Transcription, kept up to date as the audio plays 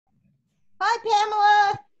Hi,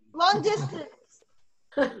 Pamela. Long distance.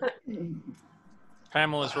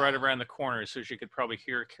 Pamela's right around the corner, so she could probably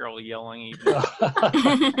hear Carol yelling. Even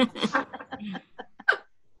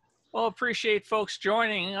well, appreciate folks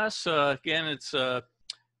joining us. Again, it's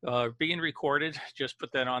being recorded. Just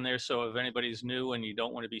put that on there, so if anybody's new and you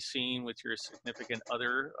don't want to be seen with your significant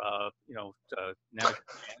other, now's your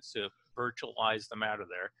chance to virtualize them out of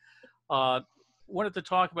there. Wanted to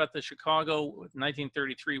talk about the Chicago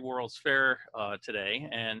 1933 World's Fair today,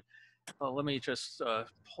 and let me just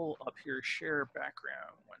pull up here, share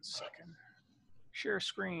background, 1 second. Share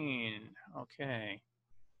screen, okay.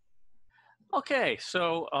 Okay,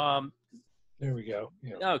 so. There we go.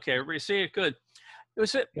 Yeah. Okay, everybody see it, good. It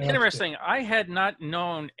was interesting. I had not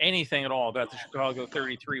known anything at all about the Chicago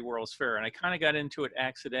 33 World's Fair, and I kind of got into it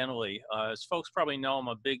accidentally. As folks probably know, I'm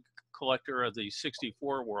a big collector of the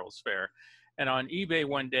 64 World's Fair. And on eBay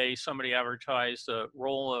one day, somebody advertised a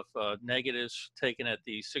roll of negatives taken at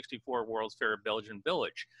the 64 World's Fair Belgian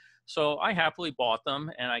Village. So I happily bought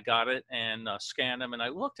them, and I got it and scanned them, and I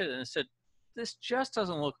looked at it and said, this just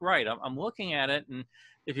doesn't look right. I'm looking at it, and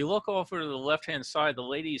if you look over to the left-hand side, the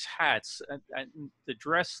ladies' hats, and the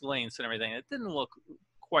dress lengths and everything, it didn't look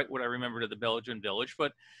quite what I remembered of the Belgian Village,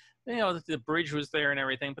 but you know, the bridge was there and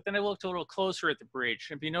everything. But then I looked a little closer at the bridge.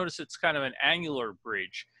 If you notice, it's kind of an angular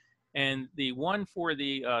bridge. And the one for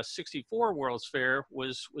the 64 World's Fair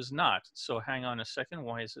was not. So hang on a second.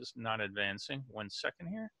 Why is this not advancing? 1 second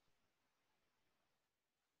here.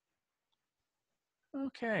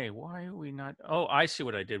 Okay, why are we not? Oh, I see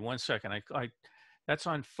what I did. 1 second. I that's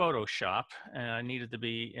on Photoshop, and I needed to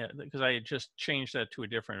be, because I had just changed that to a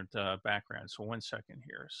different background. So 1 second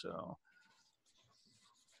here. So,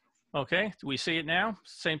 okay, do we see it now?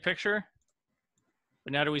 Same picture?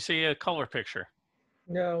 But now do we see a color picture?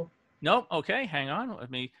 No. Nope. Okay, hang on. Let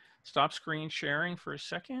me stop screen sharing for a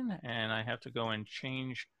second, and I have to go and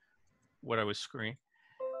change what I was screen.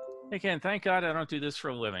 Again, thank God I don't do this for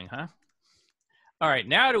a living, huh? All right,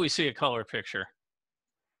 now do we see a color picture?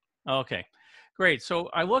 Okay, great. So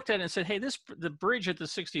I looked at it and said, hey, the bridge at the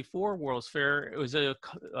 64 World's Fair, it was a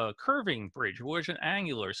curving bridge, it wasn't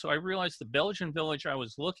angular. So I realized the Belgian Village I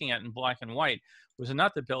was looking at in black and white was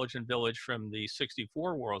not the Belgian Village from the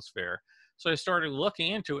 64 World's Fair. So I started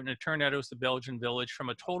looking into it, and it turned out it was the Belgian Village from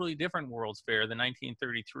a totally different World's Fair, the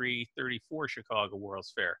 1933-34 Chicago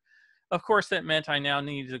World's Fair. Of course, that meant I now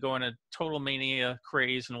needed to go in a total mania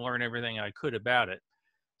craze and learn everything I could about it.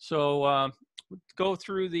 So go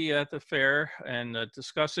through the fair and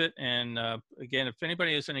discuss it. And again, if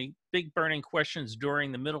anybody has any big burning questions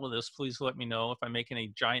during the middle of this, please let me know. If I make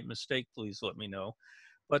any giant mistake, please let me know.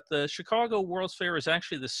 But the Chicago World's Fair is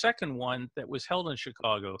actually the second one that was held in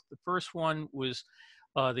Chicago. The first one was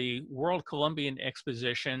the World Columbian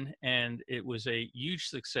Exposition, and it was a huge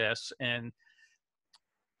success. And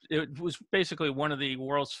it was basically one of the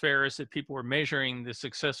World's Fairs that people were measuring the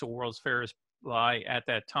success of World's Fairs by at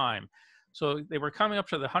that time. So they were coming up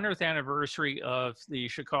to the 100th anniversary of the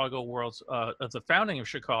Chicago World's, of the founding of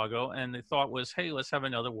Chicago, and the thought was, hey, let's have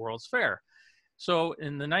another World's Fair. So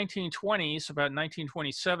in the 1920s, about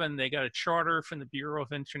 1927, they got a charter from the Bureau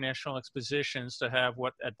of International Expositions to have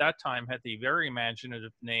what at that time had the very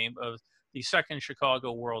imaginative name of the Second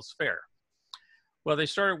Chicago World's Fair. Well, they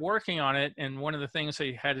started working on it, and one of the things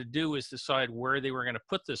they had to do was decide where they were going to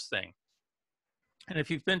put this thing. And if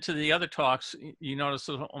you've been to the other talks, you notice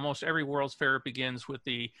that almost every World's Fair begins with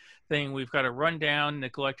the thing, we've got a rundown,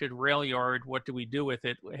 neglected rail yard, what do we do with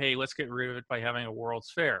it? Hey, let's get rid of it by having a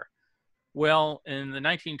World's Fair. Well, in the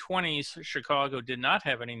 1920s, Chicago did not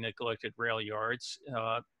have any neglected rail yards.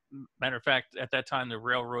 Matter of fact, at that time, the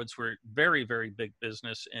railroads were very, very big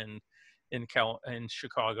business in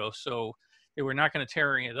Chicago. So they were not going to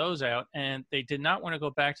tear any of those out. And they did not want to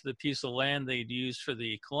go back to the piece of land they'd used for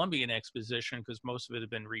the Columbian Exposition because most of it had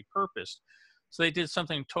been repurposed. So they did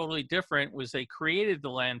something totally different, was they created the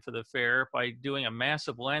land for the fair by doing a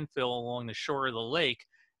massive landfill along the shore of the lake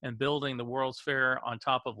and building the World's Fair on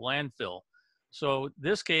top of landfill. So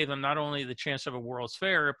this gave them not only the chance of a World's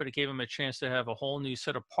Fair, but it gave them a chance to have a whole new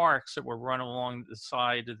set of parks that were run along the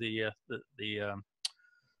side of the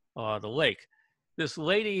lake. This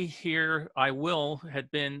lady here, had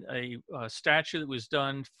been a statue that was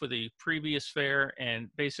done for the previous fair, and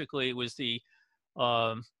basically it was the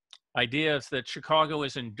idea is that Chicago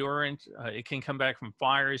is endurant. It can come back from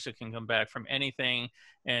fires. It can come back from anything.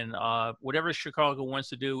 And whatever Chicago wants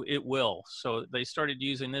to do, it will. So they started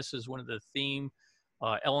using this as one of the theme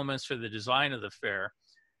elements for the design of the fair.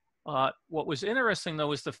 What was interesting,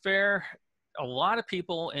 though, is the fair, a lot of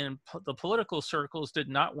people in the political circles did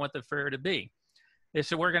not want the fair to be. They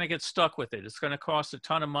said, we're going to get stuck with it. It's going to cost a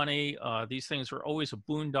ton of money. These things were always a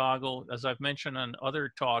boondoggle. As I've mentioned on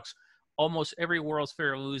other talks, almost every World's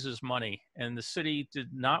Fair loses money, and the city did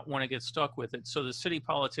not want to get stuck with it. So the city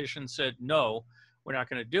politicians said, no, we're not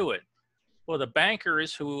going to do it. Well, the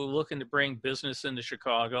bankers who were looking to bring business into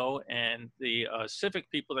Chicago and the civic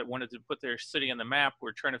people that wanted to put their city on the map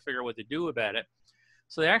were trying to figure out what to do about it.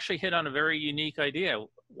 So they actually hit on a very unique idea.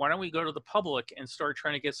 Why don't we go to the public and start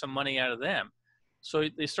trying to get some money out of them? So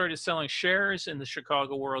they started selling shares in the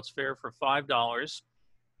Chicago World's Fair for $5.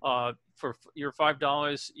 For your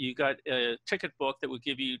 $5, you got a ticket book that would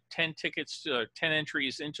give you 10 tickets, 10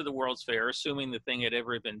 entries into the World's Fair, assuming the thing had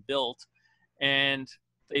ever been built. And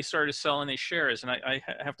they started selling these shares. And I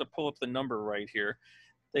have to pull up the number right here.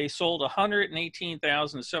 They sold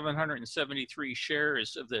 118,773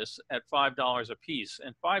 shares of this at $5 a piece.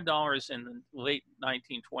 And $5 in the late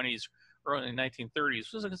 1920s, early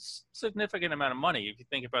 1930s was a significant amount of money if you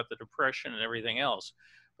think about the Depression and everything else.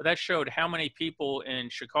 But that showed how many people in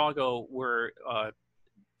Chicago were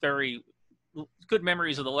very good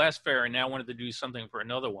memories of the last fair and now wanted to do something for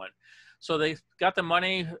another one. So they got the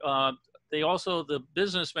money. They also, the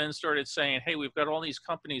businessmen started saying, hey, we've got all these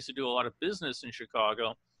companies that do a lot of business in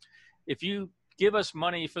Chicago. If you give us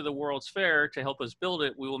money for the World's Fair to help us build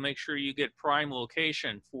it, we will make sure you get prime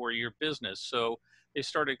location for your business. So they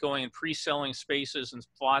started going and pre-selling spaces and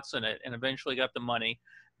plots in it and eventually got the money.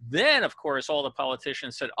 Then, of course, all the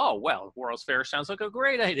politicians said, oh, well, World's Fair sounds like a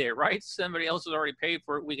great idea, right? Somebody else has already paid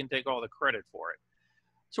for it. We can take all the credit for it.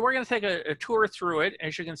 So we're going to take a tour through it.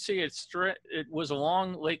 As you can see, it was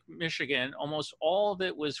along Lake Michigan. Almost all of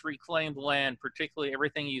it was reclaimed land, particularly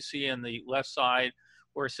everything you see on the left side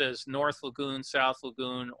where it says North Lagoon, South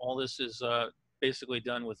Lagoon. All this is basically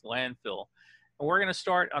done with landfill. And we're going to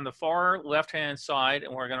start on the far left-hand side,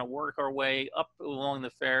 and we're going to work our way up along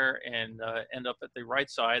the fair and end up at the right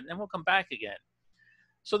side, and then we'll come back again.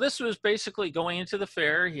 So this was basically going into the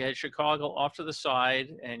fair. You had Chicago off to the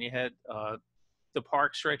side, and you had the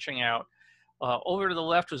park stretching out. Over to the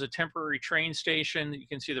left was a temporary train station. You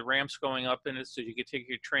can see the ramps going up in it so you could take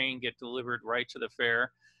your train, get delivered right to the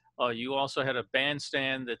fair. You also had a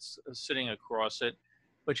bandstand that's sitting across it.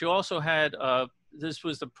 But you also had, this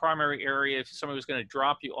was the primary area if somebody was going to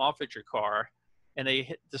drop you off at your car. And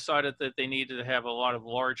they decided that they needed to have a lot of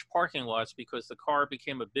large parking lots because the car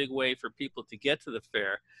became a big way for people to get to the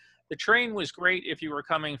fair. The train was great if you were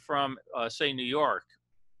coming from, say, New York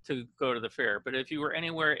to go to the fair. But if you were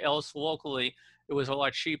anywhere else locally, it was a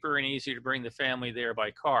lot cheaper and easier to bring the family there by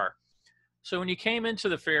car. So when you came into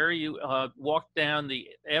the fair, you walked down the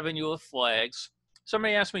Avenue of Flags.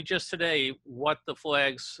 Somebody asked me just today what the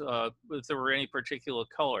flags, if there were any particular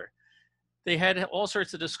color. They had all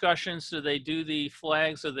sorts of discussions. Do they do the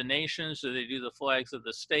flags of the nations? Do they do the flags of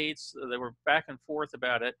the states? They were back and forth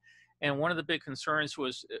about it. And one of the big concerns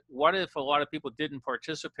was, what if a lot of people didn't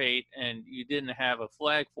participate and you didn't have a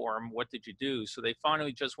flag for them? What did you do? So they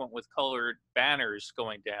finally just went with colored banners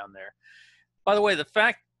going down there. By the way, the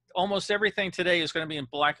fact almost everything today is going to be in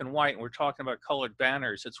black and white, and we're talking about colored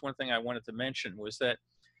banners. It's one thing I wanted to mention was that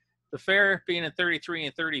the fair being in 33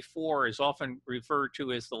 and 34 is often referred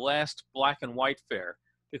to as the last black and white fair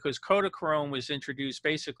because Kodachrome was introduced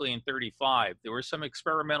basically in 35. There were some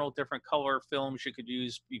experimental different color films you could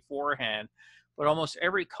use beforehand, but almost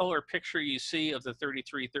every color picture you see of the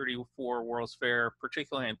 33, 34 World's Fair,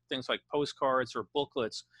 particularly in things like postcards or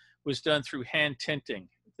booklets, was done through hand tinting.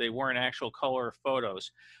 They weren't actual color photos.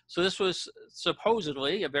 So this was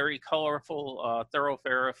supposedly a very colorful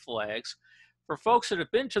thoroughfare of flags. For folks that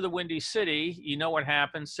have been to the Windy City, you know what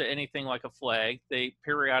happens to anything like a flag. They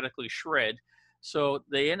periodically shred. So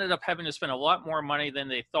they ended up having to spend a lot more money than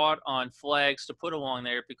they thought on flags to put along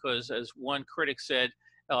there because, as one critic said,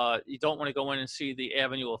 you don't want to go in and see the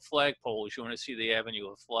Avenue of Flagpoles. You want to see the Avenue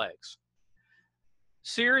of Flags.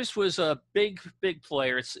 Sears was a big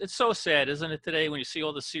player. It's so sad, isn't it, today when you see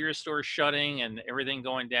all the Sears stores shutting and everything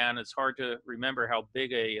going down. It's hard to remember how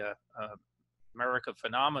big a America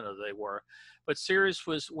phenomena they were. But Sears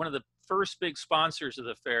was one of the first big sponsors of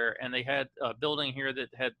the fair, and they had a building here that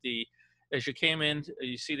had the, as you came in,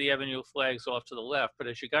 you see the Avenue of Flags off to the left, but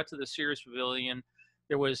as you got to the Sears Pavilion,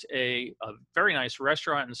 there was a very nice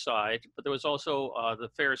restaurant inside, but there was also the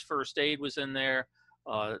fair's first aid was in there.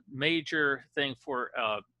 Major thing for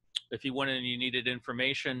if you wanted and you needed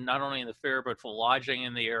information, not only in the fair, but for lodging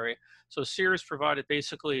in the area. So Sears provided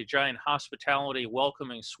basically a giant hospitality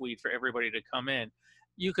welcoming suite for everybody to come in.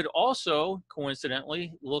 You could also,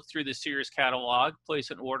 coincidentally, look through the Sears catalog,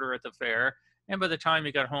 place an order at the fair, and by the time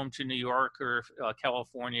you got home to New York or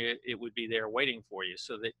California, it would be there waiting for you.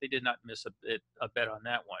 So they did not miss a bet on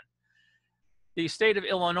that one. The state of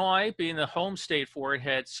Illinois, being the home state for it,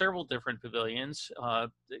 had several different pavilions.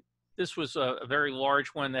 This was a very large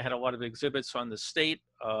one that had a lot of exhibits on the state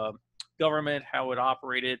government, how it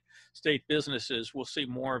operated, state businesses. We'll see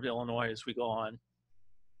more of Illinois as we go on.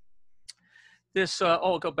 This,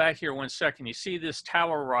 I'll go back here 1 second. You see this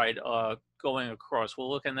tower ride going across. We'll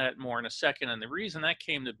look at that more in a second. And the reason that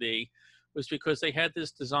came to be was because they had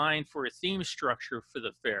this design for a theme structure for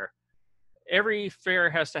the fair. Every fair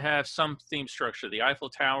has to have some theme structure, the Eiffel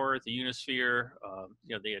Tower, the Unisphere,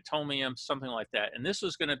 the Atomium, something like that. And this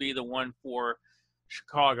was going to be the one for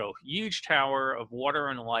Chicago. Huge tower of water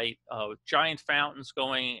and light, giant fountains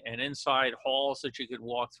going, and inside halls that you could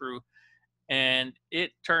walk through. And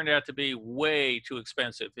it turned out to be way too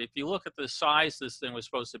expensive. If you look at the size this thing was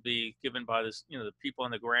supposed to be given by this, the people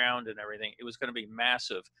on the ground and everything, it was going to be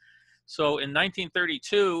massive. So in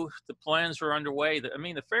 1932, the plans were underway.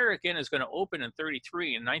 The fair again is going to open in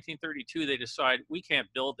 33. In 1932, they decide we can't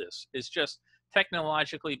build this. It's just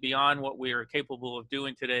technologically beyond what we are capable of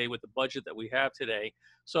doing today with the budget that we have today.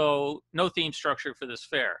 So no theme structure for this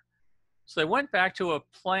fair. So they went back to a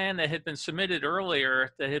plan that had been submitted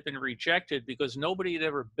earlier that had been rejected because nobody had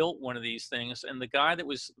ever built one of these things. And the guy that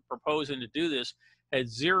was proposing to do this had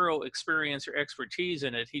zero experience or expertise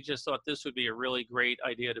in it. He just thought this would be a really great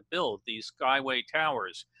idea to build these skyway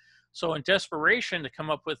towers. So in desperation to come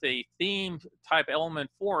up with a theme type element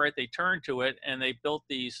for it, they turned to it and they built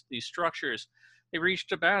these structures. They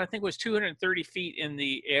reached about, I think it was 230 feet in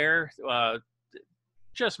the air,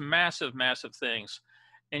 just massive, massive things.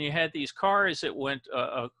 And you had these cars that went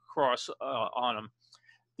across on them.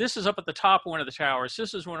 This is up at the top of one of the towers.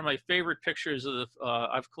 This is one of my favorite pictures of the,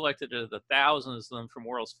 I've collected the thousands of them from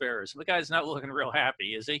World's Fairs. The guy's not looking real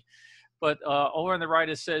happy, is he? But over on the right,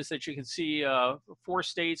 it says that you can see 4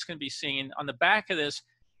 states can be seen. On the back of this,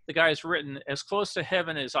 the guy's written, "As close to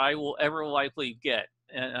heaven as I will ever likely get."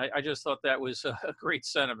 And I just thought that was a great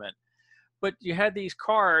sentiment. But you had these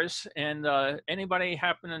cars, and anybody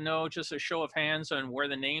happen to know, just a show of hands, on where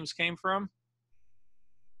the names came from?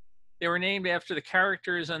 They were named after the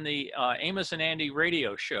characters on the Amos and Andy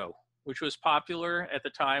radio show, which was popular at the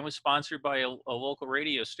time, was sponsored by a local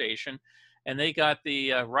radio station, and they got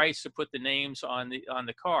the rights to put the names on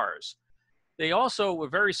the cars. They also were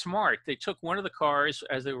very smart. They took one of the cars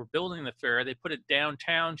as they were building the fair, they put it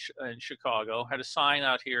downtown in Chicago, had a sign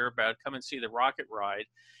out here about come and see the rocket ride,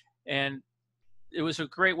 and it was a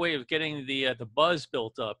great way of getting the buzz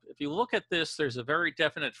built up. If you look at this, there's a very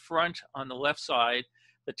definite front on the left side,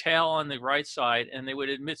 the tail on the right side, and they would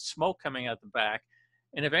emit smoke coming out the back.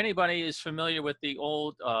 And if anybody is familiar with the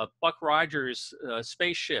old Buck Rogers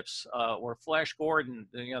spaceships or Flash Gordon,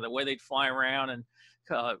 the way they'd fly around and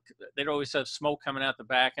they'd always have smoke coming out the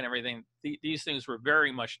back and everything. These things were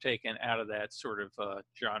very much taken out of that sort of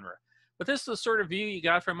genre. But this is the sort of view you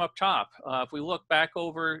got from up top. If we look back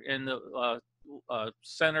over in the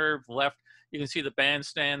center left, you can see the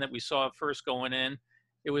bandstand that we saw first going in.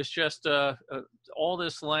 It was just all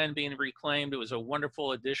this land being reclaimed. It was a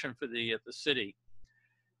wonderful addition for the city.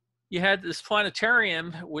 You had this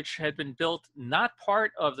planetarium, which had been built not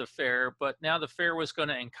part of the fair, but now the fair was going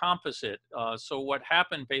to encompass it. So what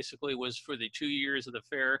happened basically was for the 2 years of the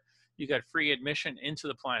fair, you got free admission into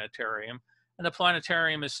the planetarium. And the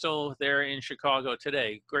planetarium is still there in Chicago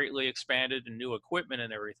today, greatly expanded and new equipment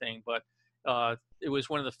and everything. But it was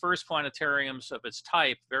one of the first planetariums of its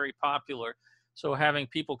type, very popular. So having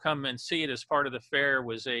people come and see it as part of the fair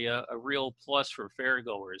was a real plus for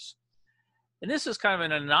fairgoers. And this is kind of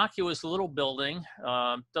an innocuous little building.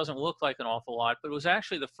 Doesn't look like an awful lot, but it was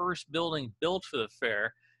actually the first building built for the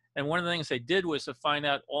fair. And one of the things they did was to find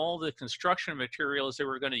out all the construction materials they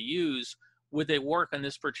were going to use. Would they work on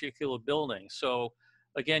this particular building? So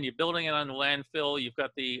again, you're building it on the landfill. You've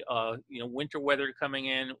got the winter weather coming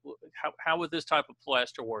in. How would this type of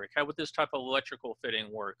plaster work? How would this type of electrical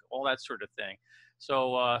fitting work? All that sort of thing.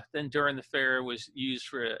 So then during the fair, it was used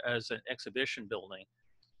as an exhibition building.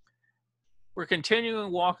 We're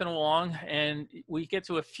continuing walking along, and we get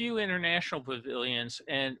to a few international pavilions.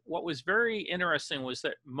 And what was very interesting was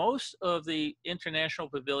that most of the international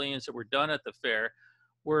pavilions that were done at the fair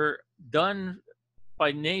were done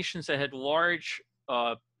by nations that had large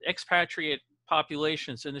expatriate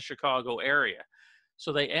populations in the Chicago area.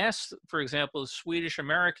 So they asked, for example, Swedish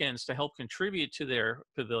Americans to help contribute to their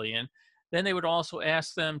pavilion. Then they would also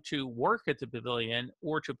ask them to work at the pavilion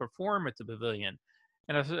or to perform at the pavilion.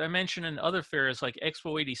 And as I mentioned in other fairs, like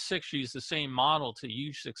Expo 86 used the same model to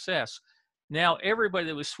huge success. Now everybody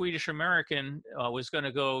that was Swedish American was going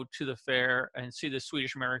to go to the fair and see the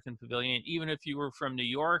Swedish American Pavilion, even if you were from New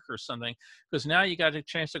York or something, because now you got a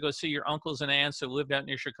chance to go see your uncles and aunts that lived out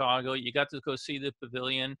near Chicago. You got to go see the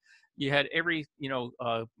pavilion. You had every,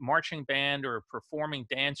 marching band or performing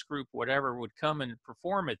dance group, whatever, would come and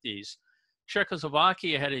perform at these.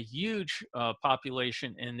 Czechoslovakia had a huge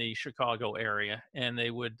population in the Chicago area, and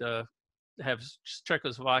they would have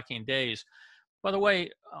Czechoslovakian days. By the way,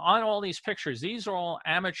 on all these pictures, these are all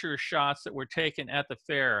amateur shots that were taken at the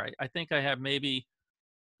fair. I think I have maybe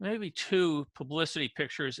 2 publicity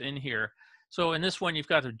pictures in here. So in this one, you've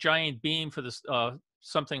got a giant beam for this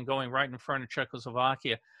something going right in front of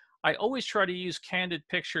Czechoslovakia. I always try to use candid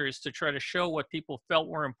pictures to try to show what people felt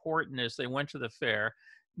were important as they went to the fair,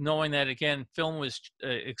 knowing that, again, film was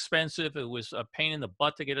expensive. It was a pain in the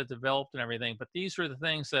butt to get it developed and everything. But these are the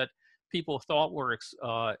things that people thought were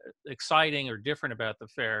exciting or different about the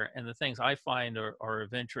fair, and the things I find are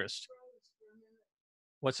of interest.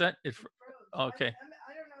 What's that? Okay.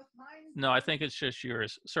 No, I think it's just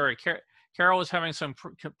yours. Sorry, Carol was having some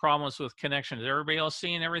problems with connection. Is everybody else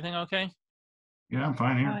seeing everything okay? Yeah, I'm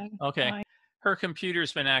fine here. Okay. Fine. Her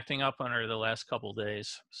computer's been acting up on her the last couple of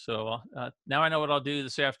days. So now I know what I'll do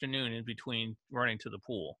this afternoon in between running to the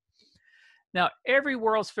pool. Now, every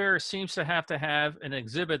World's Fair seems to have an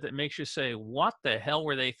exhibit that makes you say, what the hell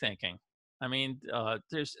were they thinking? I mean,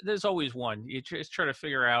 there's always one. You just try to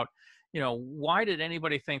figure out, why did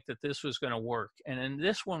anybody think that this was going to work? And in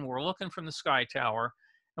this one, we're looking from the Sky Tower,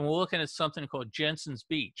 and we're looking at something called Jensen's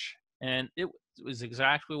Beach. And it was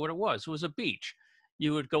exactly what it was. It was a beach.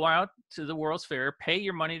 You would go out to the World's Fair, pay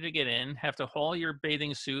your money to get in, have to haul your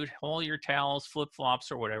bathing suit, haul your towels,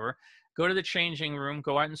 flip-flops or whatever, go to the changing room,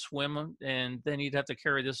 go out and swim, and then you'd have to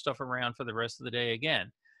carry this stuff around for the rest of the day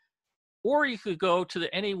again. Or you could go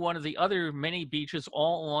to any one of the other many beaches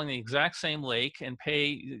all along the exact same lake and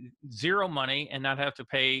pay zero money and not have to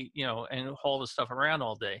pay, and haul the stuff around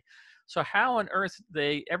all day. So how on earth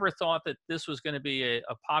they ever thought that this was going to be a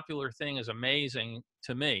popular thing is amazing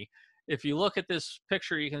to me. If you look at this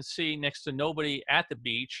picture, you can see next to nobody at the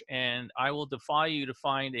beach, and I will defy you to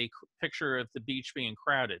find a picture of the beach being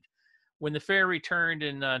crowded. When the fair returned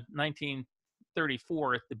in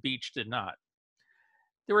 1934, the beach did not.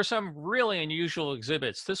 There were some really unusual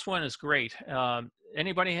exhibits. This one is great.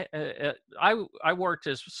 Anybody? I worked,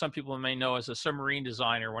 as some people may know, as a submarine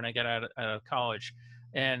designer when I got out of college,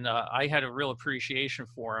 and I had a real appreciation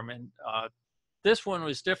for them. And this one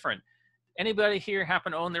was different. Anybody here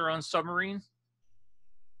happen to own their own submarine?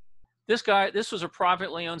 This was a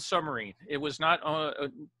privately owned submarine. It was not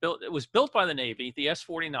built. It was built by the Navy. The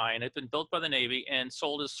S-49 had been built by the Navy and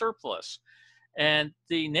sold as surplus. And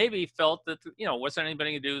the Navy felt that, what's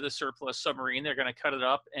anybody going to do with the surplus submarine? They're going to cut it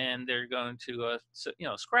up and they're going to,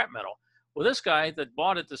 scrap metal. Well, this guy that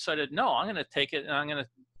bought it decided, no, I'm going to take it and I'm going to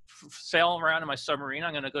sail around in my submarine.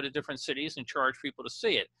 I'm going to go to different cities and charge people to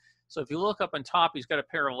see it. So if you look up on top, he's got a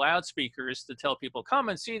pair of loudspeakers to tell people, come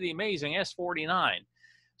and see the amazing S-49.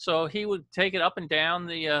 So he would take it up and down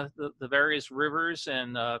the various rivers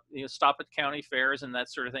and stop at county fairs and that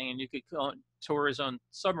sort of thing, and you could go tour his own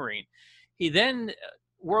submarine. He then,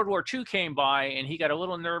 World War II came by, and he got a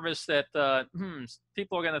little nervous that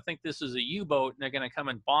people are going to think this is a U-boat and they're going to come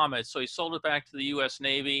and bomb it. So he sold it back to the U.S.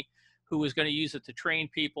 Navy, who was going to use it to train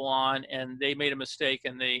people on, and they made a mistake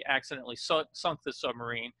and they accidentally sunk the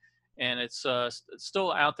submarine. And it's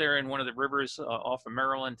still out there in one of the rivers off of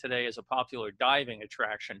Maryland today as a popular diving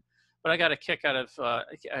attraction. But I got a kick out of,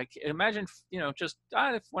 imagine, just,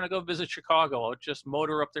 I want to go visit Chicago, I'll just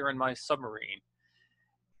motor up there in my submarine.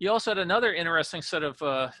 You also had another interesting set of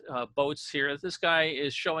boats here. This guy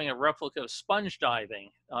is showing a replica of sponge diving.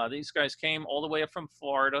 These guys came all the way up from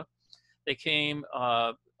Florida. They came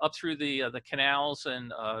up through the canals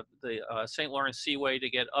and the St. Lawrence Seaway to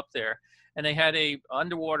get up there. And they had a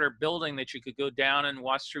underwater building that you could go down and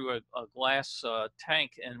watch through a glass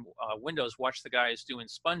tank and windows, watch the guys doing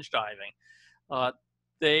sponge diving.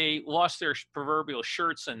 They lost their proverbial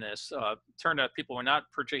shirts in this. Turned out people were not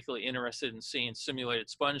particularly interested in seeing simulated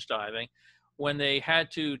sponge diving. When they had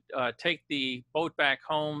to take the boat back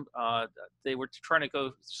home, they were trying to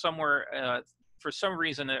go somewhere. For some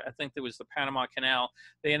reason, I think there was the Panama Canal.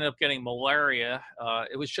 They ended up getting malaria.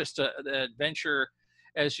 It was just an adventure.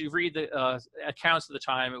 As you read the accounts of the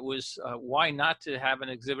time, it was why not to have an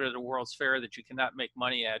exhibit at a World's Fair that you cannot make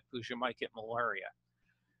money at because you might get malaria.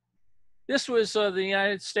 This was the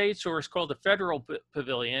United States, or it's called the Federal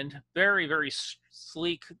Pavilion. Very, very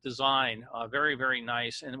sleek design, very, very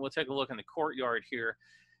nice. And we'll take a look in the courtyard here.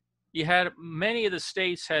 You had many of the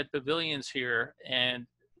states had pavilions here, and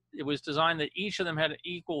it was designed that each of them had an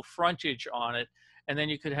equal frontage on it, and then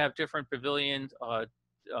you could have different pavilions.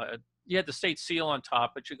 You had the state seal on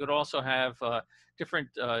top, but you could also have different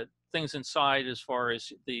things inside as far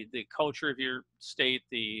as the culture of your state,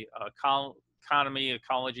 the economy,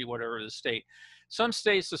 ecology, whatever of the state. Some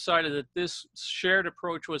states decided that this shared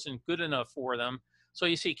approach wasn't good enough for them. So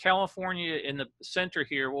you see California in the center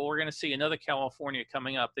here. Well, we're going to see another California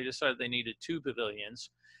coming up. They decided they needed 2 pavilions.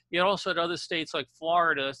 You also had other states like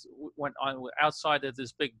Florida went on outside of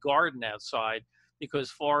this big garden outside,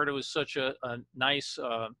 because Florida was such a nice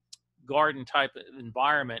garden type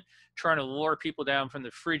environment, trying to lure people down from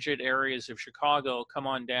the frigid areas of Chicago, come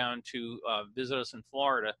on down to visit us in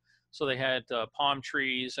Florida. So they had palm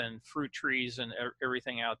trees and fruit trees and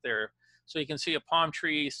everything out there. So you can see a palm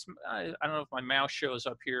tree. I don't know if my mouse shows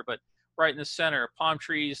up here, but right in the center, palm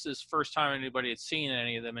trees. This is the first time anybody had seen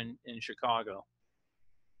any of them in Chicago.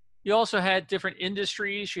 You also had different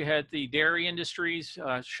industries. You had the dairy industries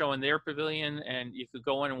showing their pavilion, and you could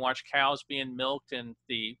go in and watch cows being milked and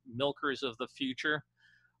the milkers of the future.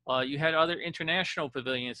 You had other international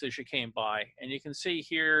pavilions as you came by, and you can see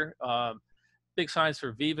here big signs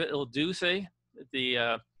for Viva il Duce.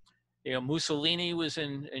 The Mussolini was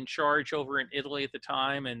in charge over in Italy at the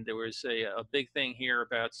time, and there was a big thing here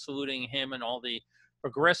about saluting him and all the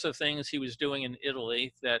progressive things he was doing in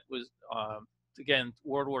Italy. That was again,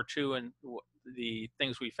 World War II, and the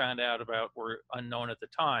things we found out about were unknown at the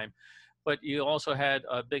time. But you also had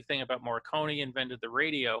a big thing about Marconi invented the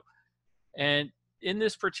radio. And in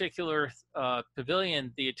this particular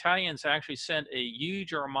pavilion, the Italians actually sent a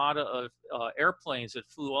huge armada of airplanes that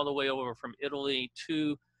flew all the way over from Italy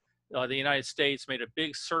to the United States, made a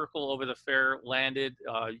big circle over the fair, landed,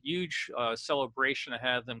 huge celebration to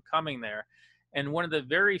have them coming there. And one of the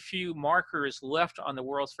very few markers left on the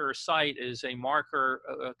World's Fair site is a marker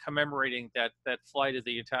commemorating that flight of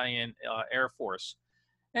the Italian Air Force.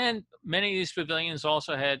 And many of these pavilions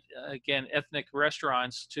also had, again, ethnic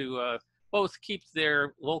restaurants to both keep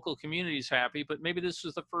their local communities happy, but maybe this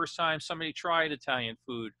was the first time somebody tried Italian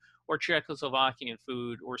food or Czechoslovakian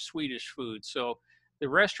food or Swedish food. So the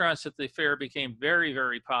restaurants at the fair became very,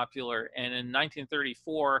 very popular. And in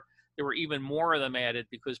 1934, there were even more of them added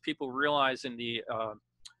because people realized in the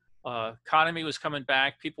economy was coming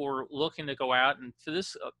back. People were looking to go out. And for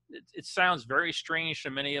this, it sounds very strange to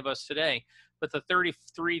many of us today, but the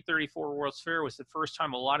 34 World's Fair was the first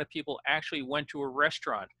time a lot of people actually went to a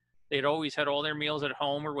restaurant. They'd always had all their meals at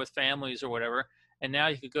home or with families or whatever. And now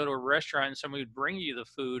you could go to a restaurant and somebody would bring you the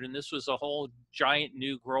food. And this was a whole giant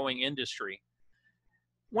new growing industry.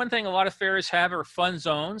 One thing a lot of fairs have are fun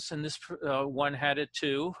zones, and this one had it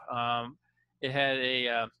too. It had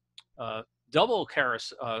a double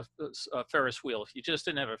Ferris wheel. You just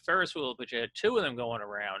didn't have a Ferris wheel, but you had 2 of them going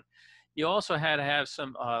around. You also had to have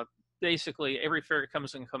some, basically every fair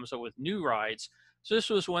comes up with new rides. So this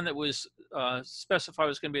was one that was specified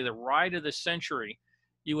was going to be the ride of the century.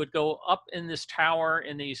 You would go up in this tower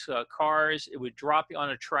in these cars. It would drop you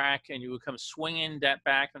on a track, and you would come swinging that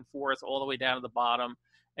back and forth all the way down to the bottom.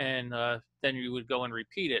 And then you would go and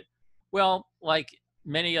repeat it. Well, like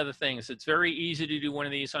many other things, it's very easy to do one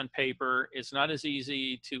of these on paper. It's not as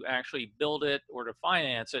easy to actually build it or to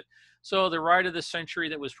finance it. So the ride of the century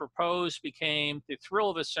that was proposed became the thrill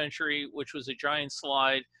of a century, which was a giant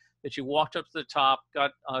slide that you walked up to the top,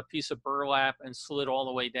 got a piece of burlap, and slid all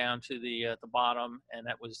the way down to the bottom, and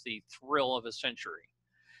that was the thrill of a century.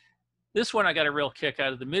 This one I got a real kick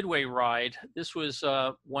out of, the Midway ride. This was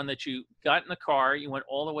one that you got in the car, you went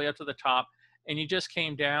all the way up to the top, and you just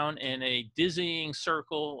came down in a dizzying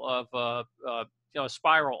circle of a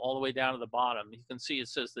spiral all the way down to the bottom. You can see it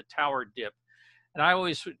says the tower dip. And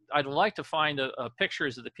I'd like to find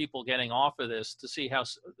pictures of the people getting off of this to see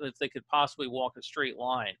if they could possibly walk a straight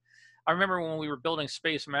line. I remember when we were building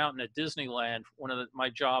Space Mountain at Disneyland, one of my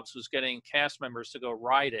jobs was getting cast members to go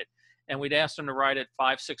ride it. And we'd ask them to ride it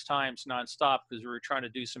 5-6 times nonstop because we were trying to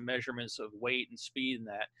do some measurements of weight and speed and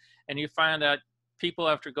that. And you find out people,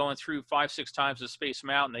 after going through 5-6 times of Space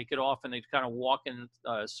Mountain, they get off and they'd kind of walk in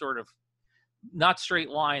sort of not straight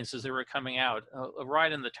lines as they were coming out. A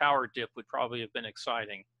ride in the tower dip would probably have been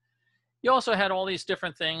exciting. You also had all these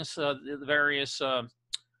different things, the various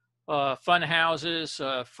fun houses,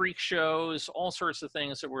 freak shows, all sorts of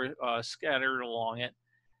things that were scattered along it.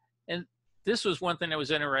 And this was one thing that was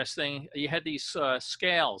interesting. You had these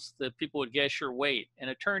scales that people would guess your weight. And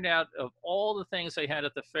it turned out, of all the things they had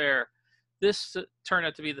at the fair, this turned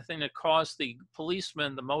out to be the thing that caused the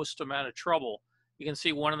policemen the most amount of trouble. You can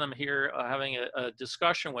see one of them here having a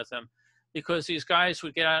discussion with them, because these guys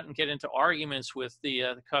would get out and get into arguments with the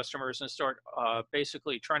customers and start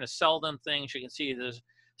basically trying to sell them things. You can see there's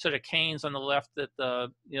set of canes on the left that,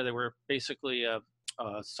 they were basically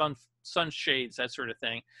sunshades, that sort of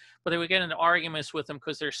thing. But they would get into arguments with them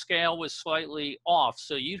because their scale was slightly off.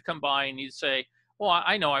 So you'd come by and you'd say, well,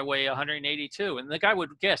 I know I weigh 182. And the guy would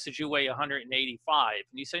guess that you weigh 185. And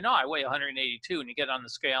you say, no, I weigh 182. And you get on the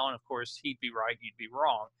scale, and of course, he'd be right, you'd be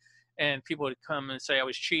wrong. And people would come and say, I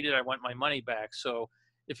was cheated, I want my money back. So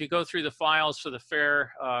if you go through the files for the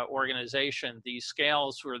fair organization, these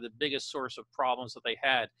scales were the biggest source of problems that they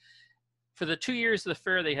had. For the 2 years of the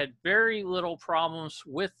fair, they had very little problems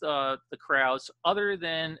with the crowds, other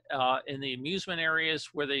than in the amusement areas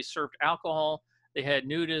where they served alcohol. They had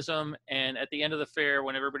nudism, and at the end of the fair,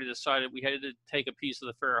 when everybody decided, we had to take a piece of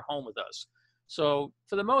the fair home with us. So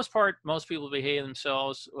for the most part, most people behave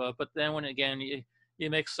themselves, but then when, again, you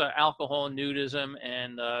mix alcohol, nudism,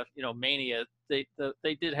 and mania, they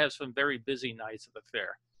did have some very busy nights at the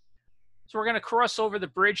fair. So we're going to cross over the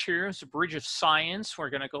bridge here. It's a bridge of science. We're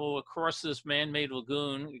going to go across this man-made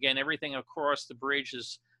lagoon. Again, everything across the bridge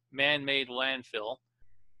is man-made landfill.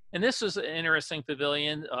 And this is an interesting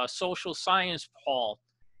pavilion, Social Science Hall.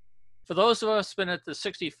 For those of us been at the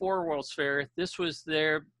 64 World's Fair, this was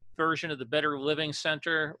their version of the Better Living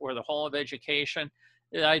Center or the Hall of Education.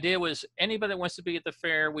 The idea was anybody that wants to be at the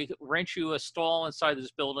fair, we rent you a stall inside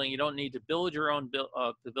this building. You don't need to build your own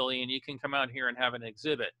pavilion. You can come out here and have an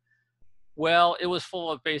exhibit. Well, it was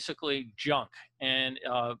full of basically junk and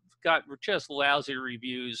got just lousy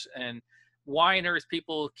reviews. And why on earth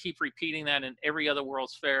people keep repeating that in every other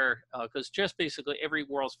World's Fair? Because just basically every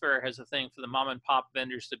World's Fair has a thing for the mom and pop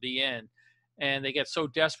vendors to be in, and they get so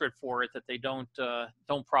desperate for it that they don't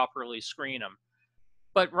properly screen them.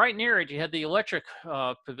 But right near it, you had the electric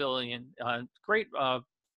pavilion, great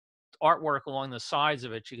artwork along the sides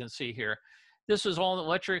of it. You can see here. This was all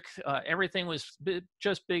electric. Everything was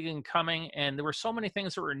just big and coming. And there were so many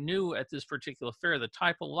things that were new at this particular fair. The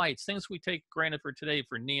type of lights, things we take granted for today,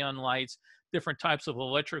 for neon lights, different types of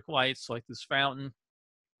electric lights like this fountain.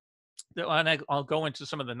 And I'll go into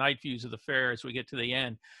some of the night views of the fair as we get to the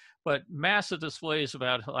end. But massive displays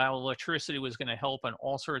about how electricity was going to help in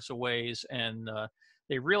all sorts of ways. And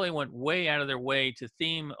they really went way out of their way to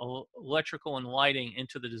theme electrical and lighting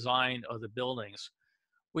into the design of the buildings.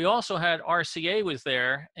 We also had RCA was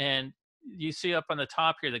there, and you see up on the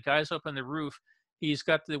top here, the guy's up on the roof. He's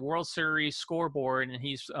got the World Series scoreboard, and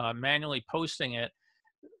he's manually posting it.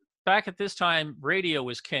 Back at this time, radio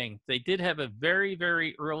was king. They did have a very,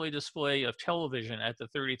 very early display of television at the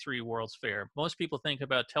 33 World's Fair. Most people think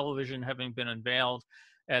about television having been unveiled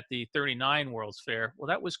at the 39 World's Fair. Well,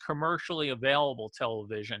 that was commercially available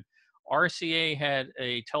television. RCA had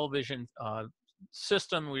a television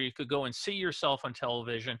system where you could go and see yourself on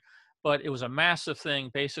television, but it was a massive thing,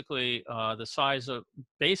 basically the size of,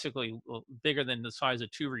 bigger than the size of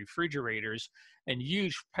 2 refrigerators, and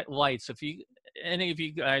huge lights. If any of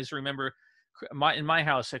you guys remember, in my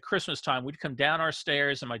house at Christmas time, we'd come down our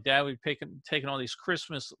stairs and my dad would be taking all these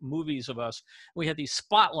Christmas movies of us. We had these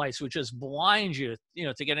spotlights which just blind you,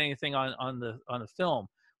 to get anything on the film.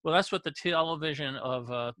 Well, that's what the television of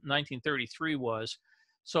 1933 was.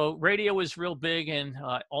 So radio was real big, and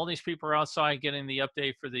all these people are outside getting the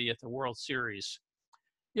update for the World Series.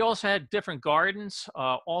 You also had different gardens.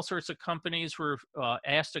 All sorts of companies were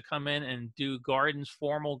asked to come in and do gardens,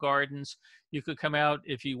 formal gardens. You could come out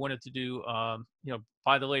if you wanted to do,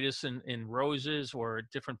 buy the latest in roses or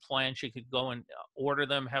different plants. You could go and order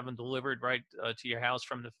them, have them delivered right to your house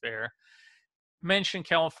from the fair. Mentioned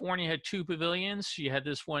California had 2 pavilions. You had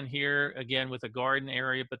this one here, again, with a garden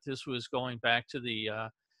area, but this was going back to the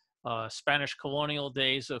Spanish colonial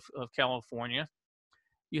days of California.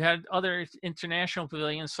 You had other international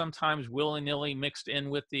pavilions, sometimes willy-nilly mixed in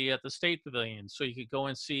with the state pavilion. So you could go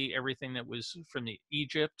and see everything that was from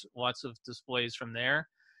Egypt, lots of displays from there.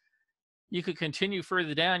 You could continue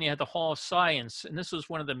further down. You had the Hall of Science, and this was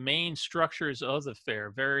one of the main structures of the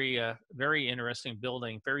fair. Very, very interesting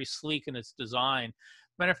building, very sleek in its design.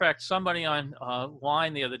 Matter of fact, somebody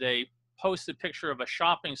online the other day posted a picture of a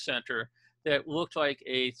shopping center that looked like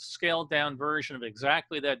a scaled down version of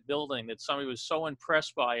exactly that building, that somebody was so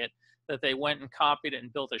impressed by it that they went and copied it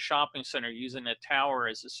and built a shopping center using a tower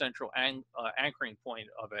as the central anchoring point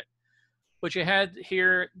of it. But you had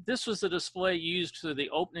here, this was the display used for the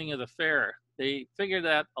opening of the fair. They figured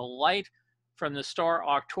that a light from the star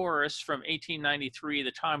Arcturus from 1893, the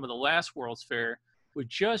time of the last World's Fair, would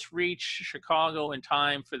just reach Chicago in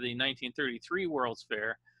time for the 1933 World's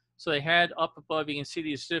Fair. So they had up above, you can see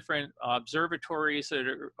these different observatories that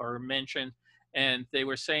are mentioned, and they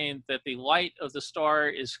were saying that the light of the star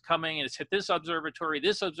is coming, and it's hit this observatory,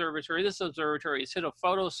 this observatory, this observatory, it's hit a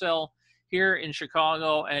photocell here in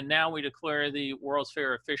Chicago, and now we declare the World's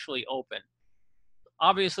Fair officially open.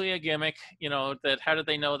 Obviously a gimmick, you know, that how did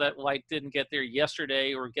they know that light didn't get there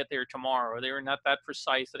yesterday or get there tomorrow? They were not that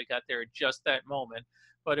precise that it got there at just that moment,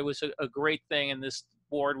 but it was a great thing. And this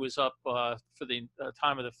board was up for the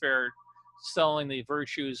time of the fair, selling the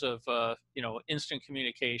virtues of, you know, instant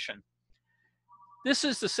communication. This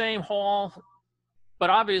is the same hall, but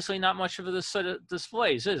obviously not much of a set of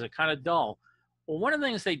displays, is it? Kind of dull. Well, one of the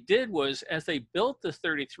things they did was, as they built the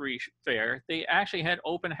 33 fair, they actually had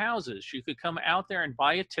open houses. You could come out there and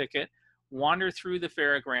buy a ticket, wander through the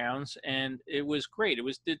fairgrounds, and it was great.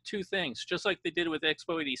 It did two things, just like they did with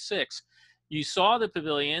Expo 86. You saw the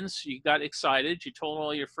pavilions, you got excited, you told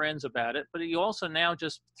all your friends about it, but you also now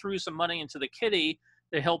just threw some money into the kitty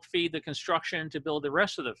to help feed the construction to build the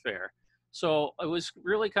rest of the fair. So it was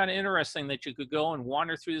really kind of interesting that you could go and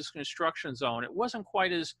wander through this construction zone. It wasn't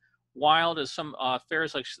quite as wild as some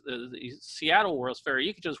fairs like the Seattle World's Fair.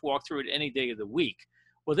 You could just walk through it any day of the week.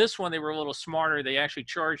 Well, this one, they were a little smarter. They actually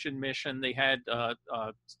charged admission. They had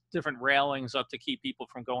different railings up to keep people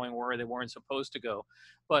from going where they weren't supposed to go.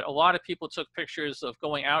 But a lot of people took pictures of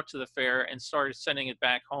going out to the fair and started sending it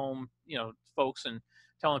back home, you know, folks, and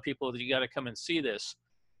telling people that you got to come and see this.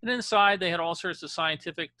 And inside, they had all sorts of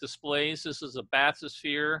scientific displays. This is a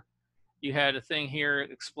bathysphere. You had a thing here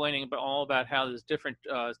explaining all about how there's different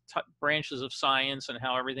branches of science and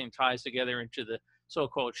how everything ties together into the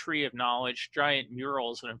so-called tree of knowledge, giant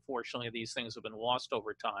murals, and unfortunately these things have been lost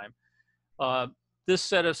over time. This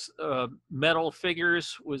set of metal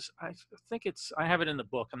figures was, I have it in the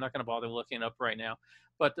book. I'm not going to bother looking it up right now,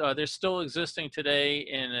 but they're still existing today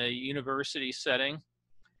in a university setting.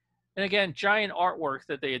 And again, giant artwork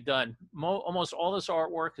that they had done. Almost all this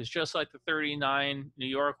artwork is just like the 39 New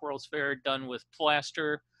York World's Fair, done with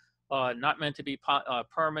plaster, not meant to be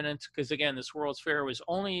permanent, because again, this World's Fair was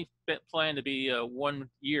only planned to be 1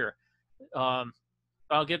 year.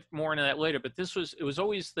 I'll get more into that later, but it was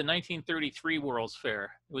always the 1933 World's Fair.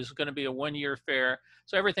 It was going to be a 1-year fair,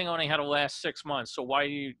 so everything only had to last 6 months. So why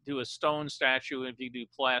do you do a stone statue if you do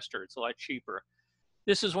plaster? It's a lot cheaper.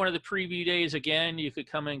 This is one of the preview days. Again, you could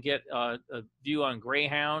come and get a view on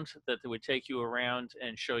Greyhound that would take you around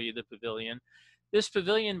and show you the pavilion. This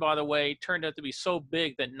pavilion, by the way, turned out to be so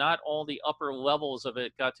big that not all the upper levels of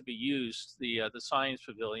it got to be used, the science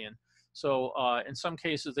pavilion. So in some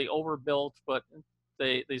cases they overbuilt, but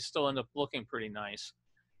they still end up looking pretty nice.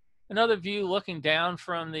 Another view looking down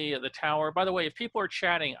from the tower. By the way, if people are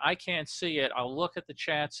chatting, I can't see it. I'll look at the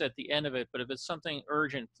chats at the end of it, but if it's something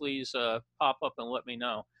urgent, please pop up and let me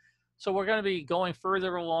know. So we're going to be going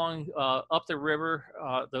further along up the river,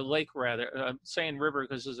 the lake rather. I'm saying river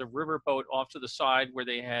because there's a river boat off to the side where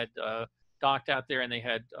they had docked out there and they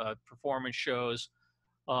had performance shows.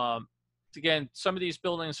 Again, some of these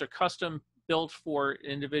buildings are custom built for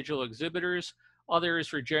individual exhibitors. Others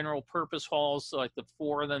for general purpose halls, like the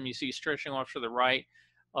 4 of them you see stretching off to the right.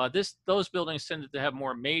 Those buildings tended to have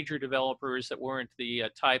more major developers that weren't the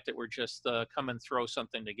type that were just come and throw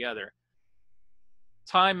something together.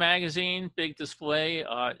 Time magazine, big display.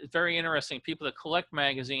 Very interesting. People that collect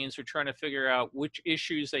magazines are trying to figure out which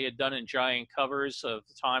issues they had done in giant covers of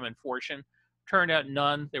Time and Fortune. Turned out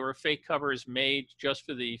none. They were fake covers made just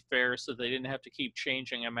for the fair, so they didn't have to keep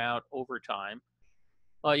changing them out over time.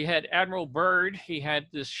 You had Admiral Byrd. He had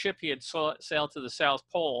this ship he had sailed to the South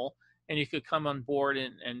Pole, and you could come on board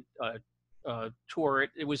and tour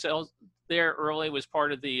it. It was there early. It was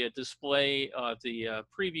part of the display of the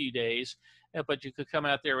preview days, but you could come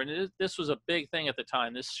out there, and this was a big thing at the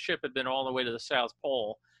time. This ship had been all the way to the South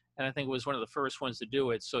Pole, and I think it was one of the first ones to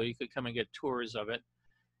do it, so you could come and get tours of it.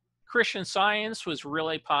 Christian Science was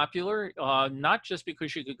really popular, not just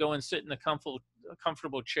because you could go and sit in a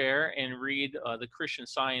comfortable chair and read the Christian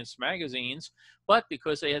Science magazines, but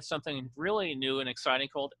because they had something really new and exciting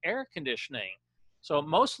called air conditioning. So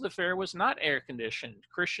most of the fair was not air conditioned.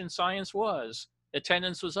 Christian Science was.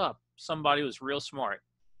 Attendance was up. Somebody was real smart.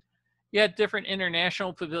 You had different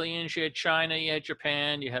international pavilions. You had China, you had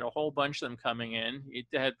Japan, you had a whole bunch of them coming in. You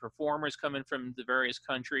had performers coming from the various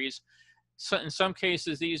countries. So in some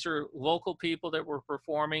cases, these are local people that were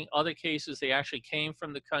performing. Other cases, they actually came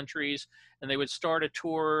from the countries, and they would start a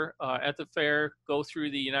tour at the fair, go through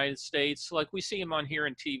the United States. Like we see them on here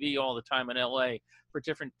on TV all the time in LA for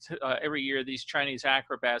different, every year, these Chinese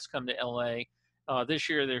acrobats come to LA. This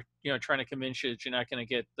year, they're trying to convince you that you're not going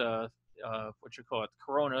to get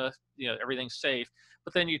Corona, everything's safe.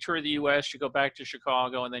 But then you tour the US, you go back to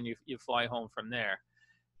Chicago, and then you fly home from there.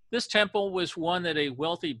 This temple was one that a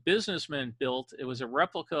wealthy businessman built. It was a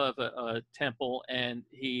replica of a temple, and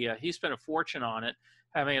he spent a fortune on it.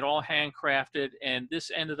 having it all handcrafted. And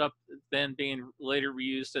this ended up then being later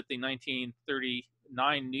reused at the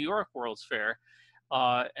 1939 New York World's Fair.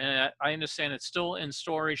 And I understand it's still in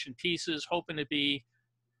storage in pieces, hoping to be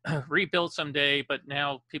rebuilt someday, but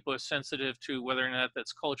now people are sensitive to whether or not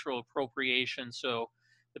that's cultural appropriation. So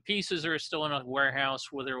the pieces are still in a warehouse.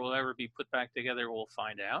 Whether it will ever be put back together, we'll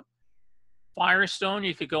find out. Firestone,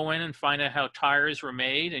 you could go in and find out how tires were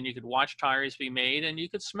made, and you could watch tires be made, and you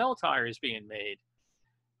could smell tires being made.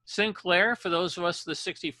 Sinclair, for those of us, the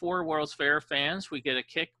 64 World's Fair fans, we get a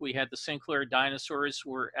kick. We had the Sinclair dinosaurs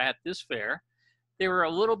were at this fair. They were a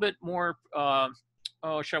little bit more,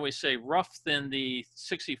 shall we say, rough than the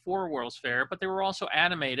 64 World's Fair, but they were also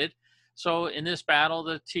animated. So in this battle,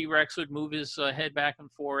 the T-Rex would move his head back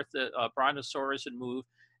and forth, the Brontosaurus would move,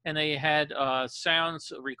 and they had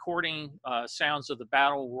sounds, recording sounds of the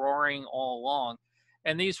battle roaring all along.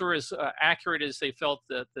 And these were as accurate as they felt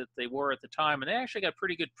that they were at the time. And they actually got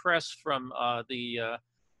pretty good press from the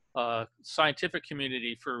scientific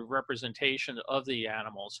community for representation of the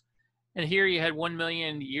animals. And here you had 1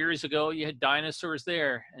 million years ago, you had dinosaurs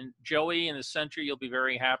there. And Joey, in the center, you'll be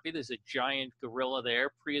very happy. There's a giant gorilla there,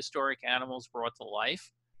 prehistoric animals brought to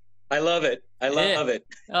life. I love it. I love it.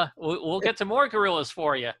 We'll get to more gorillas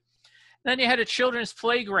for you. Then you had a children's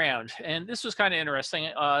playground. And this was kind of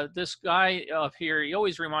interesting. This guy up here, he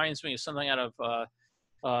always reminds me of something out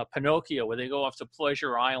of Pinocchio, where they go off to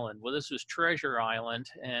Pleasure Island. Well, this was Treasure Island.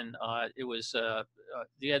 And it was,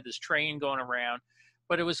 you had this train going around.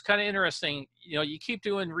 But it was kind of interesting. You know, you keep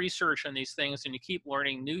doing research on these things and you keep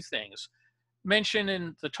learning new things. Mentioned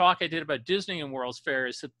in the talk I did about Disney and World's Fair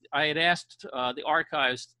is that I had asked the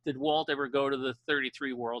archives, did Walt ever go to the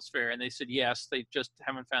 33 World's Fair? And they said yes. They just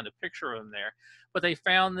haven't found a picture of him there. But they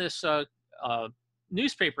found this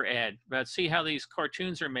newspaper ad about see how these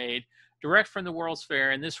cartoons are made direct from the World's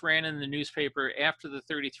Fair. And this ran in the newspaper after the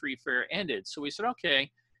 33 fair ended. So we said,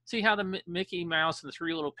 okay, see how the Mickey Mouse and the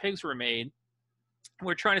Three Little Pigs were made.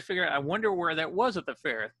 We're trying to figure out, I wonder where that was at the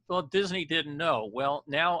fair. Well, Disney didn't know. Well,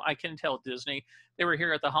 now I can tell Disney. They were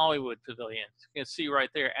here at the Hollywood Pavilion. You can see right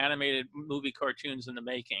there, animated movie cartoons in the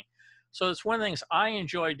making. So it's one of the things I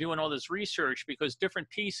enjoy doing all this research because different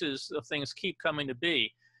pieces of things keep coming to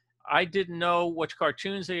be. I didn't know which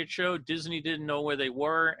cartoons they had showed. Disney didn't know where they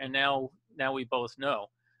were. And now we both know.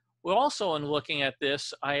 Well, also in looking at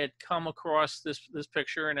this, I had come across this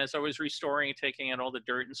picture, and as I was restoring and taking out all the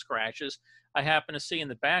dirt and scratches, I happened to see in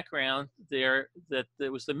the background there that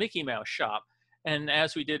there was the Mickey Mouse shop. And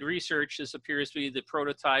as we did research, this appears to be the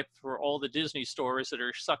prototype for all the Disney stores that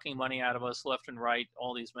are sucking money out of us left and right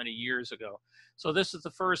all these many years ago. So this is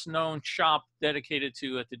the first known shop dedicated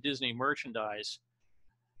to the Disney merchandise.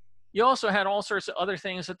 You also had all sorts of other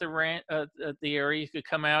things at the area. You could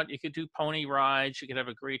come out, you could do pony rides, you could have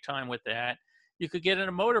a great time with that. You could get in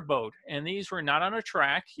a motorboat, and these were not on a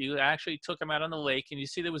track. You actually took them out on the lake, and you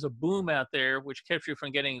see there was a boom out there which kept you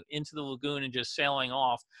from getting into the lagoon and just sailing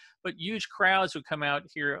off. But huge crowds would come out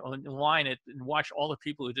here and line it and watch all the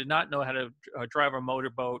people who did not know how to drive a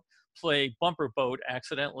motorboat play bumper boat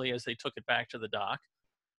accidentally as they took it back to the dock.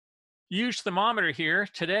 Huge thermometer here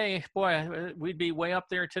today. Boy, we'd be way up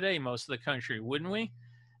there today, most of the country, wouldn't we?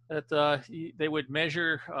 That they would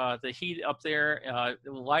measure the heat up there,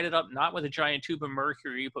 light it up not with a giant tube of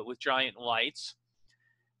mercury, but with giant lights.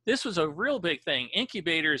 This was a real big thing.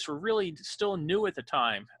 Incubators were really still new at the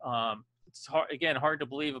time. It's hard to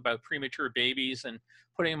believe about premature babies and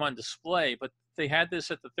putting them on display, but they had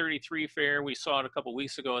this at the 33 fair. We saw it a couple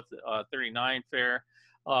weeks ago at the 39 fair.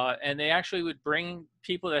 And they actually would bring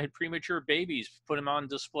people that had premature babies, put them on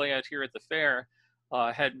display out here at the fair,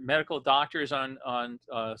 had medical doctors on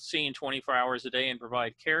scene 24 hours a day and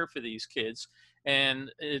provide care for these kids.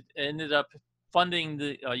 And it ended up funding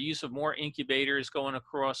the use of more incubators going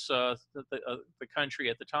across the country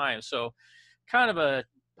at the time. So kind of a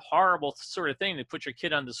horrible sort of thing to put your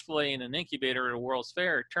kid on display in an incubator at a World's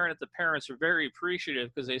Fair. Turn out the parents are very appreciative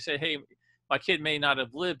because they say, hey, my kid may not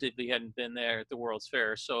have lived if he hadn't been there at the World's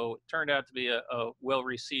Fair. So it turned out to be a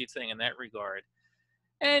well-received thing in that regard.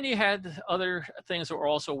 And you had other things that were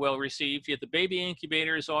also well-received. You had the baby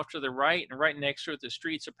incubators off to the right, and right next to it, the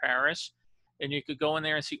streets of Paris. And you could go in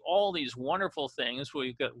there and see all these wonderful things where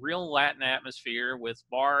you've got real Latin atmosphere with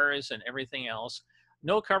bars and everything else.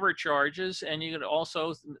 No cover charges. And you could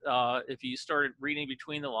also, if you started reading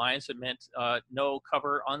between the lines, it meant no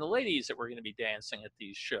cover on the ladies that were going to be dancing at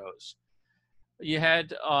these shows. You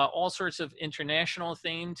had all sorts of international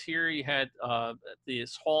themes here. You had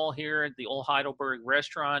this hall here at the Old Heidelberg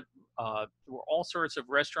restaurant. There were all sorts of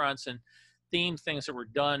restaurants and themed things that were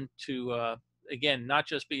done to again, not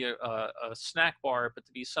just be a snack bar, but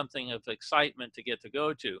to be something of excitement to get to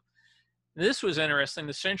go to. This was interesting,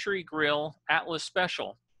 the Century Grill Atlas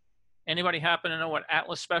Special. Anybody happen to know what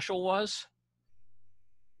Atlas Special was?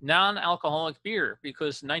 Non-alcoholic beer,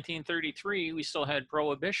 because in 1933 we still had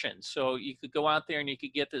prohibition, so you could go out there and you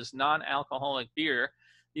could get this non-alcoholic beer.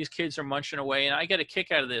 These kids are munching away, and I get a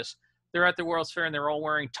kick out of this. They're at the World's Fair and they're all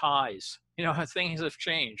wearing ties. You know, things have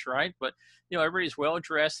changed, right? But you know, everybody's well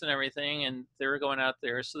dressed and everything, and they're going out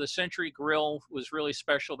there. So the Century Grill was really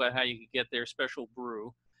special about how you could get their special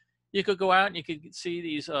brew. You could go out and you could see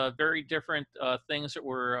these very different things that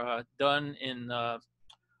were done in the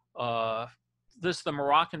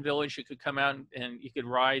Moroccan village. You could come out and you could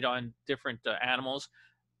ride on different animals.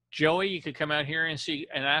 Joey, you could come out here and see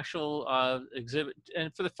an actual exhibit.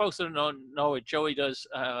 And for the folks that don't know it, Joey does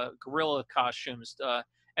gorilla costumes,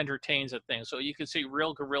 entertains at things. So you could see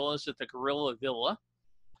real gorillas at the Gorilla Villa.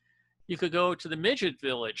 You could go to the Midget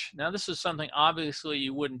Village. Now, this is something obviously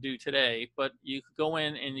you wouldn't do today, but you could go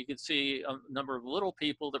in and you could see a number of little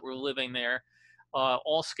people that were living there,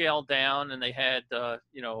 all scaled down, and they had,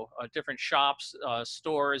 different shops,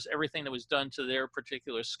 stores, everything that was done to their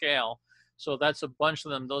particular scale. So that's a bunch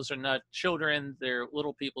of them. Those are not children. They're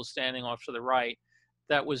little people standing off to the right.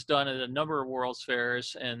 That was done at a number of World's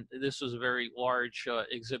Fairs, and this was a very large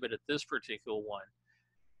exhibit at this particular one.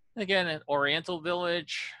 Again, at Oriental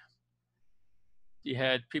Village, you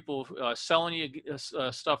had people selling you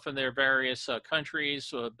stuff from their various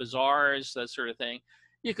countries, bazaars, that sort of thing.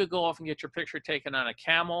 You could go off and get your picture taken on a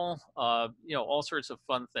camel, all sorts of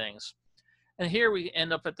fun things. And here we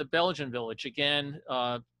end up at the Belgian Village. Again,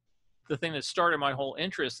 the thing that started my whole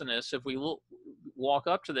interest in this, if we walk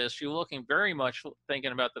up to this, you're looking very much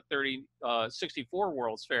thinking about the 64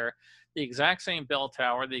 World's Fair, the exact same bell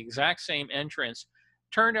tower, the exact same entrance.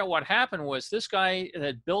 Turned out what happened was this guy that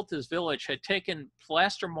had built this village had taken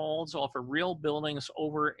plaster molds off of real buildings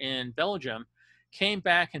over in Belgium, came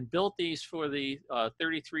back and built these for the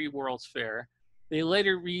 33 World's Fair. They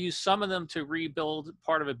later reused some of them to rebuild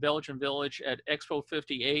part of a Belgian village at Expo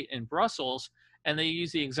 58 in Brussels, and they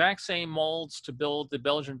used the exact same molds to build the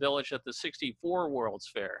Belgian village at the 64 World's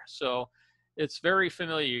Fair. So it's very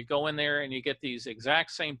familiar. You go in there and you get these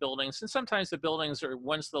exact same buildings, and sometimes the buildings are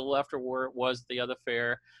one's to the left of where it was the other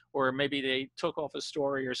fair, or maybe they took off a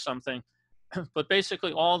story or something. But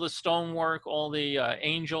basically all the stonework, all the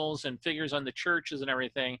angels and figures on the churches and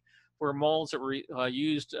everything were molds that were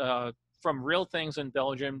used from real things in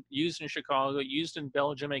Belgium, used in Chicago, used in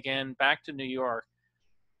Belgium again, back to New York.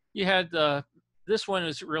 You had this one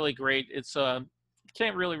is really great. It's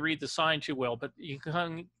can't really read the sign too well, but you can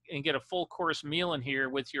come and get a full course meal in here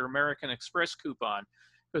with your American Express coupon,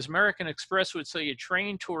 because American Express would sell you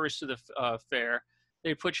train tours to the fair.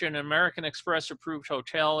 They put you in an American Express approved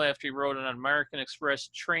hotel after you rode on an American Express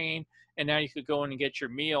train, and now you could go in and get your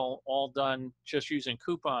meal all done just using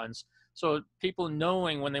coupons. So people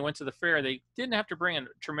knowing when they went to the fair, they didn't have to bring a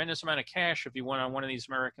tremendous amount of cash if you went on one of these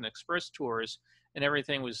American Express tours, and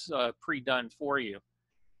everything was pre-done for you.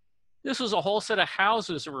 This was a whole set of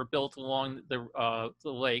houses that were built along the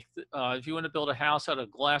lake. If you want to build a house out of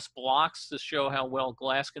glass blocks to show how well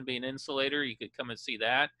glass can be an insulator, you could come and see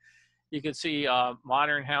that. You could see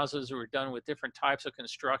modern houses that were done with different types of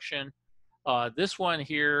construction. This one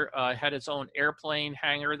here had its own airplane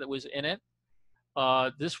hangar that was in it.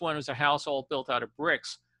 This one was a house all built out of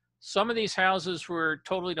bricks. Some of these houses were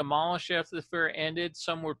totally demolished after the fair ended.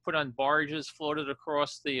 Some were put on barges, floated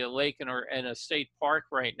across the lake, and are in a state park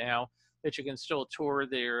right now that you can still tour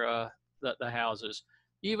their the houses.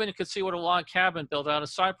 You even could see what a log cabin built out of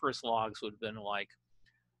cypress logs would have been like.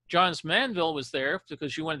 John's Manville was there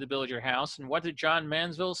because you wanted to build your house. And what did John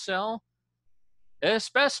Manville sell?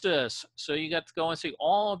 Asbestos. So you got to go and see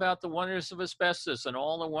all about the wonders of asbestos and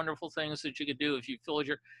all the wonderful things that you could do if you filled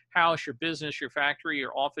your house, your business, your factory,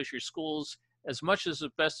 your office, your schools, as much as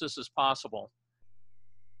asbestos as possible.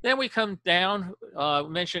 Then we come down,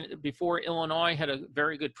 mentioned before, Illinois had a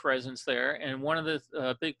very good presence there. And one of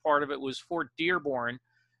the big part of it was Fort Dearborn,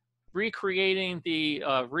 recreating the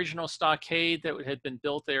original stockade that had been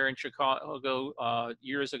built there in Chicago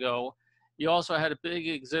years ago. You also had a big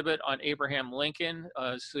exhibit on Abraham Lincoln,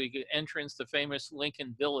 so you could entrance the famous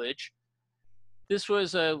Lincoln Village. This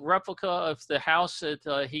was a replica of the house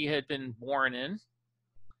that he had been born in.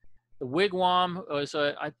 The wigwam was,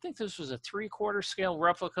 I think this was a 3/4 scale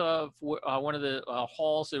replica of one of the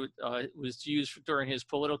halls that was used during his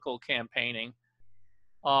political campaigning.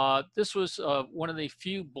 This was one of the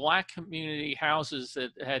few Black community houses that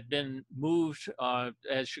had been moved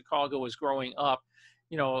as Chicago was growing up.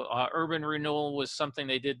 urban renewal was something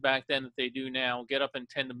they did back then that they do now. Get up and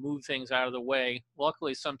tend to move things out of the way.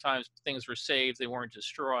 Luckily, sometimes things were saved; they weren't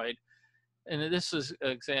destroyed. And this is an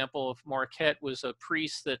example of Marquette was a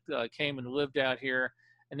priest that came and lived out here.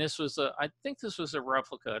 And this was I think this was a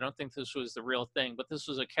replica. I don't think this was the real thing, but this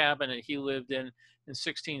was a cabin that he lived in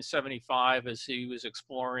 1675 as he was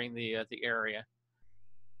exploring the area.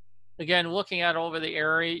 Again, looking out over the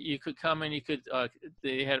area, you could come and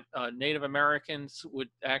they had Native Americans would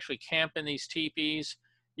actually camp in these teepees.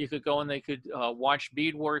 You could go and they could watch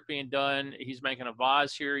beadwork being done. He's making a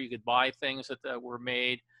vase here. You could buy things that were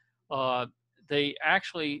made. They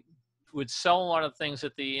actually would sell a lot of things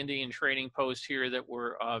at the Indian trading post here that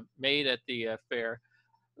were made at the fair.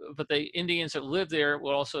 But the Indians that lived there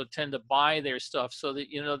would also tend to buy their stuff. So that,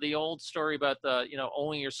 the old story about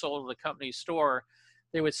owing your soul to the company store,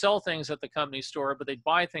 they would sell things at the company store, but they'd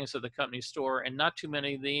buy things at the company store, and not too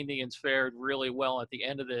many of the Indians fared really well at the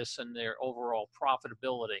end of this and their overall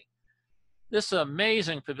profitability. This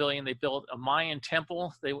amazing pavilion, they built a Mayan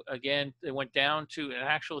temple. They went down to an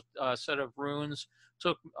actual set of ruins,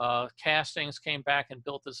 took castings, came back and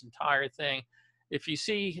built this entire thing. If you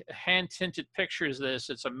see hand-tinted pictures of this,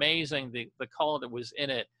 it's amazing the color that was in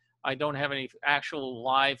it. I don't have any actual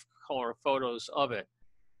live color photos of it.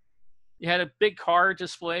 You had a big car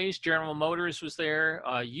displays. General Motors was there,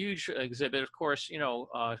 a huge exhibit. Of course,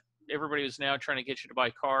 everybody was now trying to get you to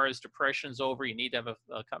buy cars. Depression's over. You need to have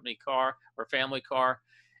a company car or family car.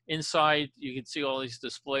 Inside, you can see all these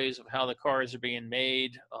displays of how the cars are being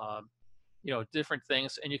made, different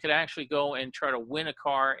things. And you could actually go and try to win a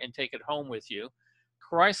car and take it home with you.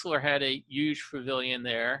 Chrysler had a huge pavilion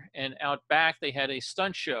there. And out back, they had a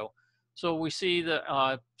stunt show. So we see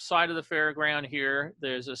the side of the fairground here.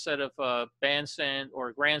 There's a set of bandstand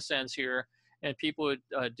or grandstands here. And people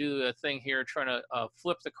would do a thing here trying to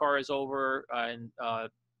flip the cars over and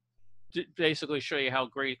basically show you how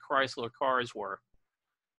great Chrysler cars were.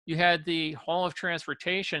 You had the Hall of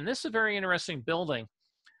Transportation. This is a very interesting building.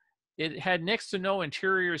 It had next to no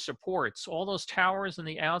interior supports. All those towers on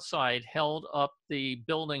the outside held up the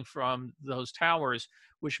building from those towers,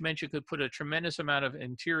 which meant you could put a tremendous amount of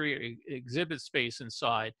interior exhibit space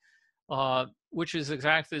inside. Which is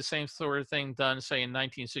exactly the same sort of thing done, say, in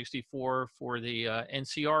 1964 for the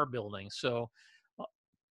NCR building. So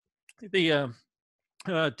the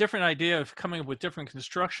different idea of coming up with different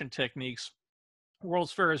construction techniques,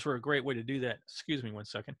 World's Fairs were a great way to do that. Excuse me one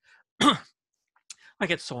second. I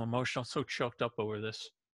get so emotional, so choked up over this.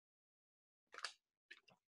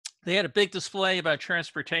 They had a big display about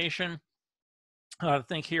transportation. I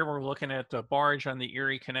think here we're looking at a barge on the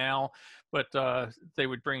Erie Canal, but they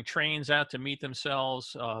would bring trains out to meet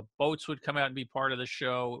themselves. Boats would come out and be part of the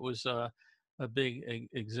show. It was a big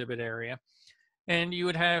exhibit area. And you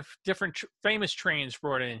would have different famous trains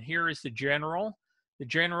brought in. Here is the General. The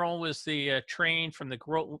General was the train from the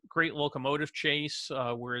Great Locomotive Chase,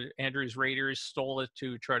 where Andrew's Raiders stole it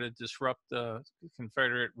to try to disrupt the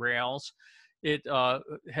Confederate rails. It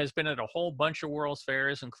has been at a whole bunch of World's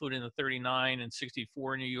Fairs, including the 39 and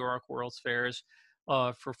 64 New York World's Fairs.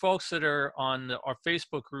 For folks that are on our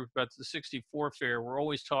Facebook group about the 64 Fair, we're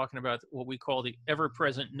always talking about what we call the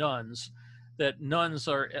ever-present nuns, that nuns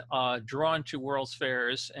are drawn to World's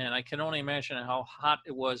Fairs, and I can only imagine how hot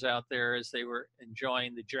it was out there as they were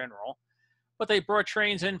enjoying the General. But they brought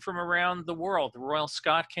trains in from around the world. The Royal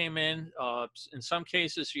Scot came in. In some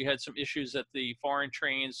cases, you had some issues that the foreign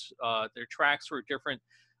trains, their tracks were different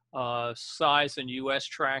size than U.S.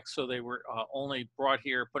 tracks, so they were only brought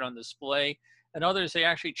here, put on display. And others, they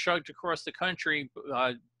actually chugged across the country,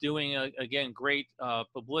 doing, again, great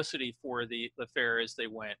publicity for the fair as they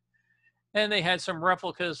went. And they had some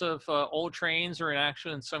replicas of old trains, or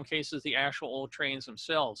in some cases, the actual old trains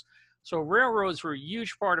themselves. So railroads were a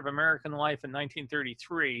huge part of American life in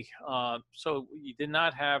 1933. So you did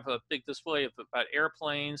not have a big display about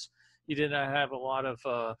airplanes. You did not have a lot of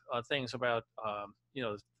things about,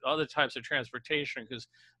 other types of transportation, because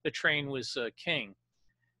the train was king.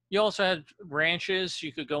 You also had ranches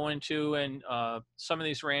you could go into, and some of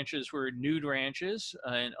these ranches were nude ranches,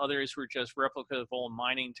 and others were just replica of old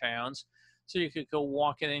mining towns. So you could go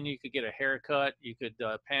walk in, you could get a haircut, you could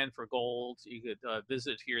pan for gold, you could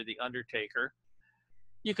visit here the Undertaker.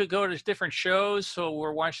 You could go to different shows. So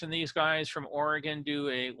we're watching these guys from Oregon do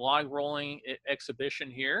a log rolling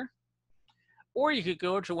exhibition here. Or you could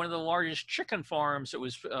go to one of the largest chicken farms that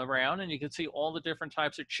was around, and you could see all the different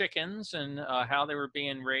types of chickens and how they were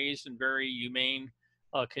being raised in very humane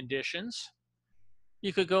conditions.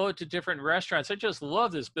 You could go to different restaurants. I just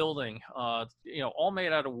love this building, all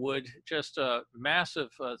made out of wood, just massive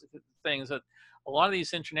things that a lot of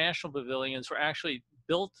these international pavilions were actually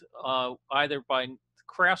built either by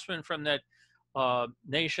craftsmen from that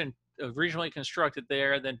nation, originally constructed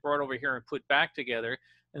there, then brought over here and put back together.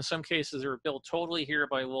 In some cases, they were built totally here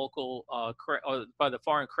by local, by the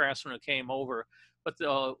foreign craftsmen who came over. But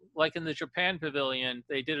like in the Japan pavilion,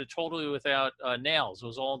 they did it totally without nails. It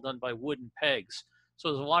was all done by wooden pegs. So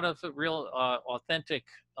there's a lot of real authentic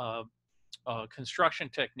construction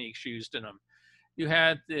techniques used in them. You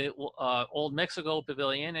had the old Mexico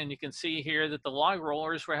pavilion, and you can see here that the log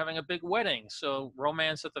rollers were having a big wedding. So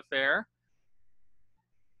romance at the fair.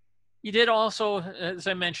 You did also, as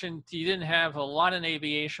I mentioned, you didn't have a lot in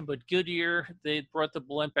aviation, but Goodyear, they brought the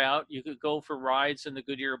blimp out. You could go for rides in the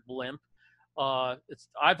Goodyear blimp.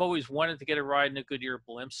 I've always wanted to get a ride in a Goodyear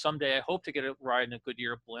blimp. Someday I hope to get a ride in a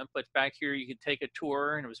Goodyear blimp, but back here you could take a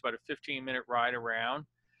tour, and it was about a 15-minute ride around.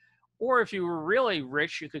 Or if you were really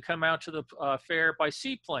rich, you could come out to the fair by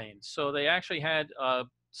seaplane. So they actually had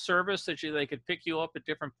service that they could pick you up at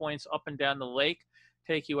different points up and down the lake,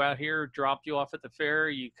 take you out here, drop you off at the fair.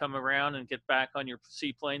 You come around and get back on your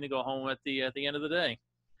seaplane to go home at the end of the day.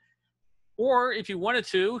 Or if you wanted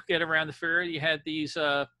to get around the fair, you had these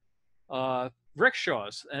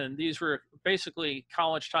rickshaws, and these were basically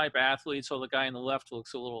college-type athletes. So the guy on the left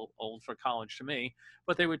looks a little old for college to me,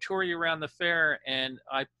 but they would tour you around the fair, and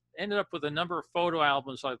I ended up with a number of photo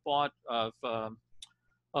albums I bought of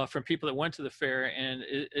from people that went to the fair, and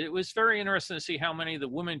it was very interesting to see how many of the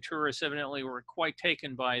women tourists evidently were quite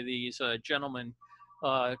taken by these gentlemen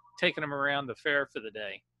taking them around the fair for the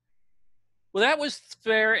day. Well, that was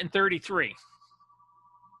fair in 33.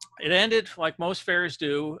 It ended like most fairs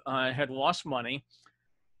do. It had lost money,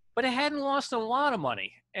 but it hadn't lost a lot of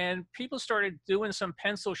money. And people started doing some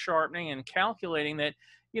pencil sharpening and calculating that,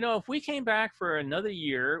 you know, if we came back for another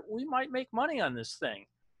year, we might make money on this thing,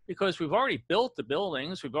 because we've already built the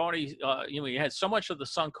buildings. We've already, we had so much of the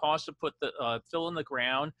sunk cost to put the fill in the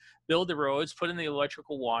ground, build the roads, put in the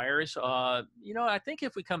electrical wires. I think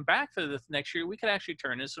if we come back for the next year, we could actually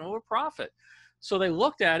turn this into a profit. So they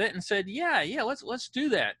looked at it and said, yeah, let's do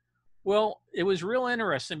that. Well, it was real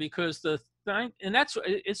interesting because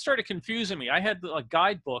it started confusing me. I had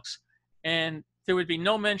guidebooks, and there would be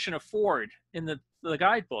no mention of Ford in the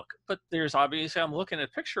guidebook, but there's obviously, I'm looking at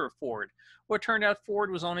a picture of Ford. Well, it turned out Ford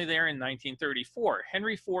was only there in 1934.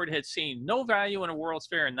 Henry Ford had seen no value in a World's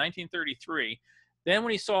Fair in 1933. Then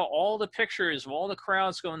when he saw all the pictures of all the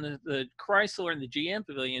crowds going to the Chrysler and the GM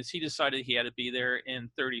pavilions, he decided he had to be there in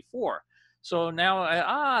 34. So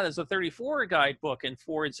now, there's a 34 guidebook, and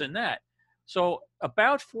Ford's in that. So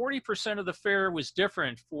about 40% of the fair was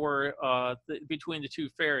different for between the two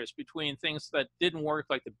fairs, between things that didn't work,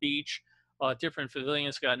 like the beach, different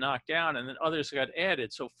pavilions got knocked down, and then others got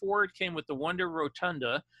added. So Ford came with the Wonder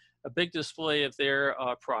Rotunda, a big display of their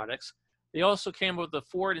products. They also came with the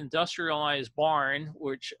Ford Industrialized Barn,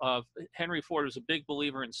 which Henry Ford was a big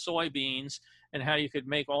believer in soybeans and how you could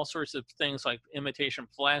make all sorts of things like imitation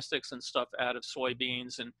plastics and stuff out of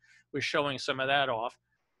soybeans, and was showing some of that off.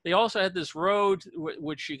 They also had this road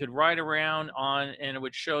which you could ride around on, and it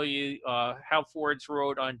would show you how Ford's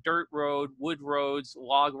rode on dirt road, wood roads,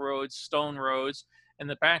 log roads, stone roads, and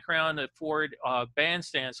the background of Ford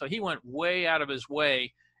bandstand. So he went way out of his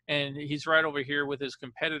way, and he's right over here with his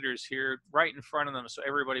competitors here, right in front of them, so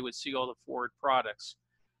everybody would see all the Ford products.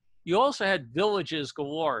 You also had villages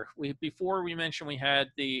galore. Before we mentioned we had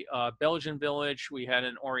the Belgian village, we had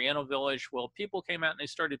an Oriental village. Well, people came out and they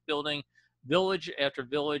started building village after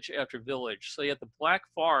village after village. So you had the Black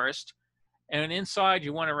Forest, and inside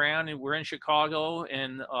you went around, and we're in Chicago,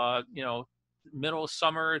 and middle of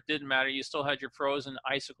summer, it didn't matter. You still had your frozen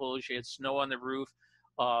icicles. You had snow on the roof.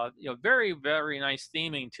 Very, very nice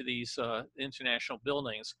theming to these international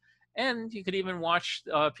buildings. And you could even watch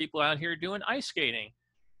people out here doing ice skating.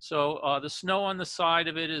 So the snow on the side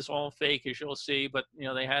of it is all fake, as you'll see, but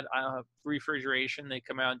they had refrigeration. They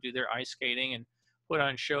come out and do their ice skating and put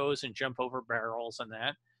on shows and jump over barrels and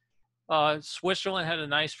that. Switzerland had a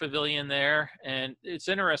nice pavilion there, and it's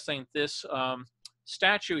interesting. This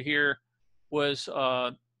statue here was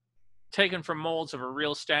taken from molds of a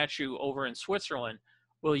real statue over in Switzerland.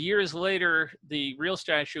 Well, years later, the real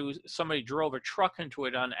statue, somebody drove a truck into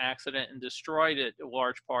it on accident and destroyed it a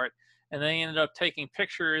large part. And they ended up taking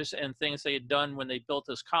pictures and things they had done when they built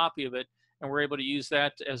this copy of it, and were able to use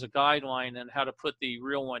that as a guideline on how to put the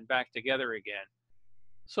real one back together again.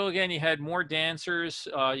 So again, you had more dancers.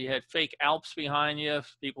 You had fake Alps behind you,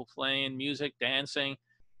 people playing music, dancing.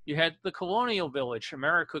 You had the colonial village.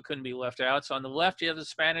 America couldn't be left out. So on the left, you had the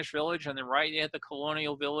Spanish village. On the right, you had the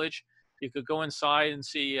colonial village. You could go inside and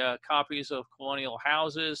see copies of colonial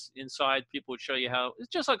houses. Inside, people would show you how, it's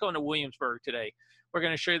just like going to Williamsburg today. we're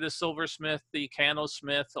going to show you the silversmith, the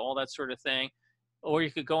candlesmith, all that sort of thing. Or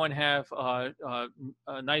you could go and have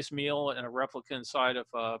a nice meal and a replica inside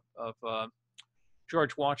of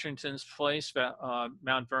George Washington's place,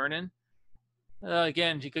 Mount Vernon.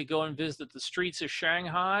 Again, you could go and visit the streets of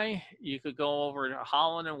Shanghai. You could go over to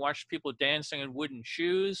Holland and watch people dancing in wooden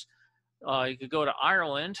shoes. You could go to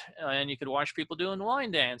Ireland and you could watch people doing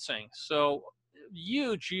line dancing. So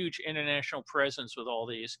huge, huge international presence with all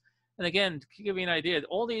these. And again, to give you an idea,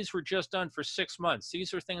 all these were just done for 6 months.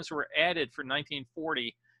 These are things that were added for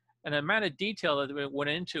 1940, and the amount of detail that went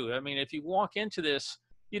into it. I mean, if you walk into this,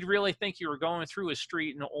 you'd really think you were going through a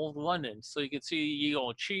street in old London. So you could see the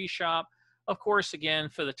old cheese shop. Of course, again,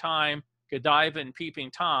 for the time, Godiva and Peeping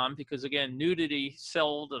Tom, because again, nudity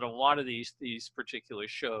sold at a lot of these particular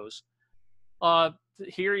shows.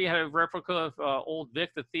 Here you have a replica of Old Vic,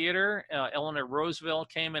 the theater. Eleanor Roosevelt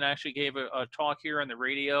came and actually gave a talk here on the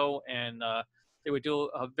radio, and they would do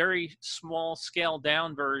a very small scaled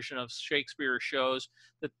down version of Shakespeare shows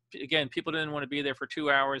that, again, people didn't want to be there for 2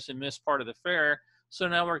 hours and miss part of the fair. So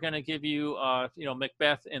now we're going to give you,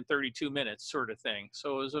 Macbeth in 32 minutes sort of thing.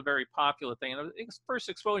 So it was a very popular thing. And it was first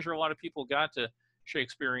exposure a lot of people got to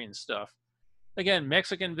Shakespearean stuff. Again,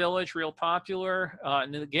 Mexican Village, real popular.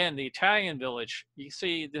 And again, the Italian Village. You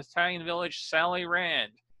see the Italian Village, Sally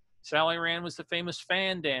Rand. Sally Rand was the famous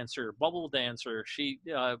fan dancer, bubble dancer. She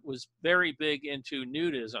was very big into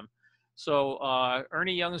nudism. So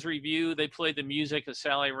Ernie Young's Review, they played the music as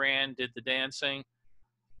Sally Rand did the dancing.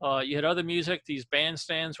 You had other music. These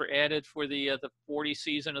bandstands were added for the 40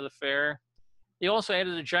 season of the fair. They also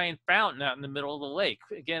added a giant fountain out in the middle of the lake.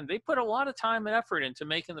 Again, they put a lot of time and effort into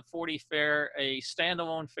making the 40 fair a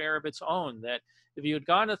standalone fair of its own, that if you had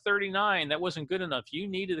gone to 39, that wasn't good enough. You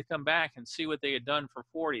needed to come back and see what they had done for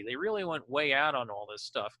 40. They really went way out on all this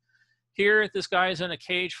stuff. Here, this guy's in a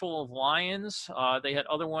cage full of lions. They had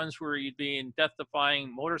other ones where you'd be in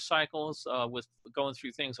death-defying motorcycles with going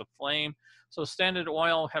through things of flame. So Standard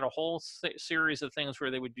Oil had a whole series of things where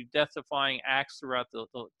they would do death-defying acts throughout the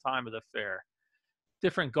time of the fair.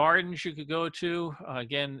 Different gardens you could go to,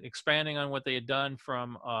 again, expanding on what they had done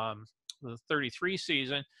from the 33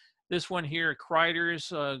 season. This one here,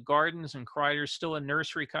 Kreider's Gardens, and Kreider's still a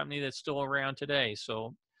nursery company that's still around today.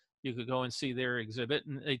 So you could go and see their exhibit.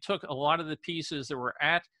 And they took a lot of the pieces that were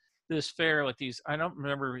at this fair, like these, I don't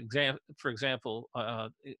remember, for example,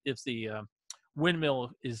 if the windmill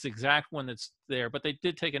is the exact one that's there, but they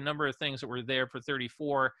did take a number of things that were there for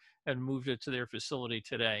 34 and moved it to their facility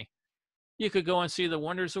today. You could go and see the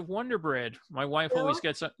Wonders of Wonder Bread. My wife always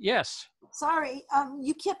gets a, yes. Sorry,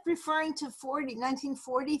 you kept referring to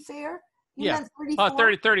 1940 fair? You Yeah. meant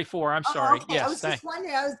 34? 34, I'm sorry. Okay. Yes, I was just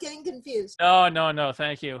wondering, I was getting confused. No,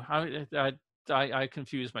 thank you. I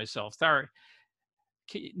confused myself. Sorry.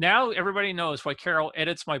 Now everybody knows why Carol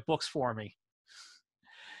edits my books for me.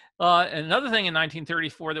 Another thing in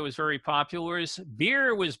 1934 that was very popular is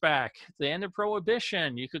beer was back. The end of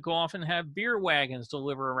Prohibition. You could go off and have beer wagons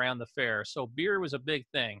deliver around the fair. So beer was a big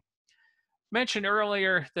thing. Mentioned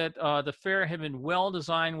earlier that the fair had been well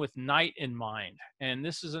designed with night in mind. And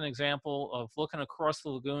this is an example of looking across the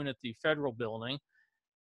lagoon at the Federal Building.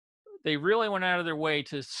 They really went out of their way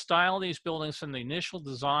to style these buildings from the initial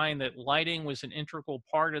design that lighting was an integral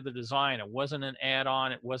part of the design. It wasn't an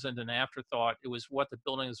add-on. It wasn't an afterthought. It was what the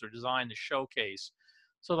buildings were designed to showcase.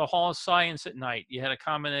 So the Hall of Science at night, you had a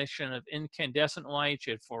combination of incandescent lights,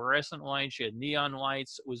 you had fluorescent lights, you had neon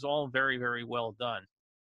lights. It was all very, very well done.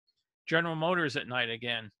 General Motors at night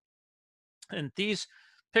again. And these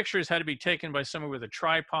pictures had to be taken by someone with a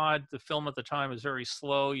tripod. The film at the time was very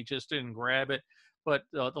slow. You just didn't grab it. But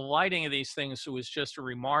the lighting of these things was just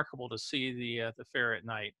remarkable to see the fair at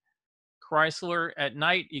night. Chrysler at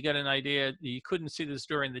night, you get an idea. You couldn't see this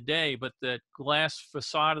during the day, but the glass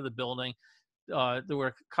facade of the building, there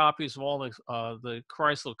were copies of all the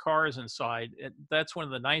Chrysler cars inside. That's one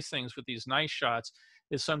of the nice things with these nice shots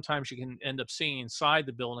is sometimes you can end up seeing inside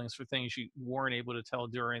the buildings for things you weren't able to tell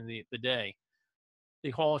during the day.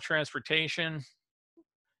 The Hall of Transportation,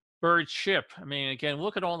 Bird's Ship. I mean, again,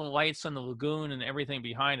 look at all the lights on the lagoon and everything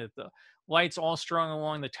behind it. The lights all strung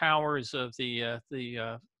along the towers of the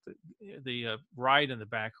ride in the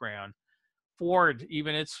background. Ford,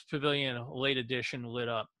 even its pavilion, late edition, lit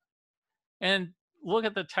up. And look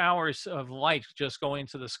at the towers of light just going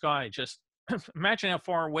to the sky. Just imagine how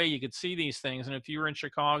far away you could see these things. And if you were in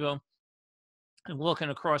Chicago and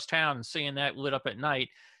looking across town and seeing that lit up at night,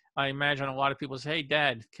 I imagine a lot of people say, hey,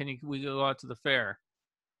 Dad, we go out to the fair?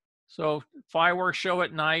 So fireworks show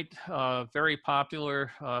at night, very popular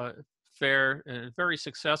fair, and very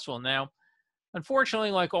successful. Now,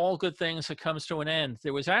 unfortunately, like all good things, it comes to an end.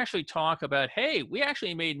 There was actually talk about, hey, we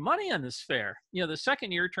actually made money on this fair. You know, the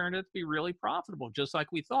second year turned out to be really profitable, just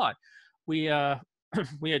like we thought. We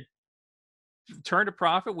we had turned a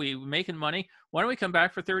profit. We were making money. Why don't we come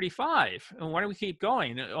back for 35? And why don't we keep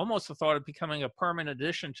going? Almost the thought of becoming a permanent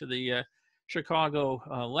addition to the Chicago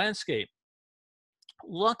landscape.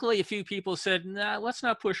 Luckily, a few people said, nah, let's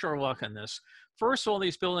not push our luck on this. First of all,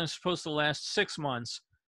 these buildings are supposed to last 6 months.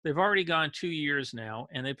 They've already gone 2 years now,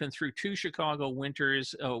 and they've been through 2 Chicago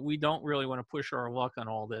winters. We don't really want to push our luck on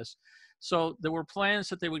all this. So there were plans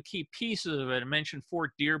that they would keep pieces of it. I mentioned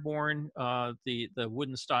Fort Dearborn, the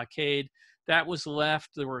wooden stockade. That was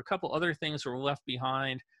left. There were a couple other things that were left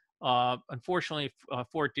behind. Unfortunately,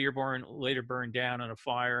 Fort Dearborn later burned down in a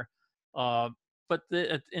fire. But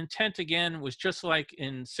the intent, again, was just like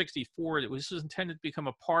in '64. It was intended to become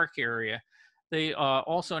a park area. They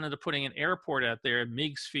also ended up putting an airport out there,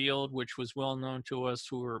 Meigs Field, which was well known to us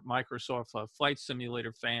who were Microsoft Flight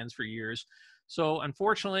Simulator fans for years. So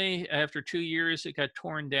unfortunately, after 2 years, it got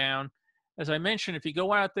torn down. As I mentioned, if you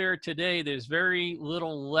go out there today, there's very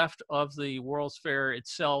little left of the World's Fair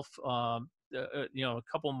itself. You know, a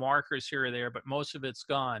couple markers here or there, but most of it's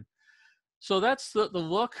gone. So that's the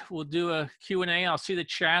look. We'll do a Q&A. I'll see the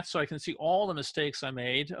chat so I can see all the mistakes I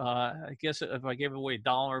made. I guess if I gave away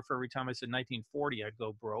 $1 for every time I said 1940, I'd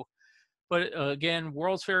go broke. But again,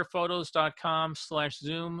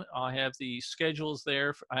 worldsfairphotos.com/Zoom. I have the schedules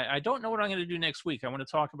there. I don't know what I'm going to do next week. I want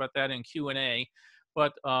to talk about that in Q&A.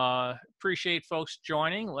 But appreciate folks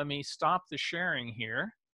joining. Let me stop the sharing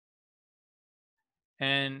here.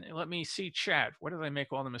 And let me see chat. What did I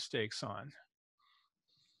make all the mistakes on?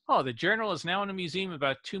 Oh, the General is now in a museum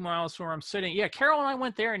about 2 miles from where I'm sitting. Yeah, Carol and I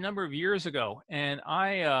went there a number of years ago, and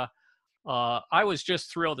I was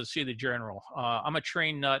just thrilled to see the General. I'm a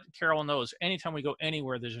train nut. Carol knows anytime we go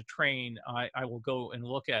anywhere there's a train, I will go and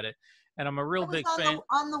look at it. And I'm a real big fan.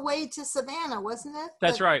 On the way to Savannah, wasn't it?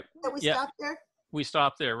 That's right. That we stopped there? We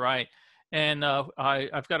stopped there, right. And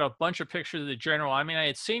I've got a bunch of pictures of the General. I mean, I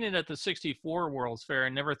had seen it at the '64 World's Fair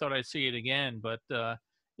and never thought I'd see it again, but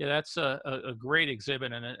yeah, that's a great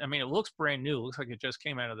exhibit. And I mean, it looks brand new. It looks like it just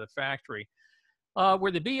came out of the factory. Were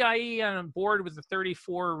the BIE on board with the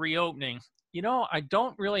 34 reopening? You know, I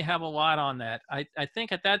don't really have a lot on that. I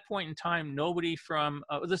think at that point in time, nobody from,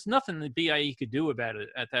 there's nothing the BIE could do about it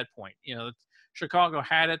at that point. You know, Chicago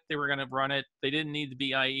had it. They were going to run it. They didn't need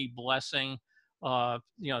the BIE blessing. You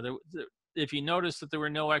know, if you notice that there were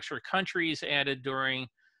no extra countries added during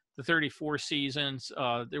the 34 seasons,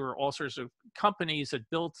 there were all sorts of companies that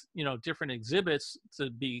built, you know, different exhibits to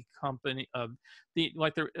be company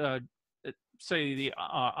say the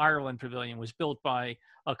Ireland Pavilion was built by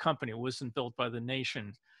a company. It wasn't built by the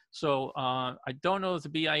nation. So I don't know if the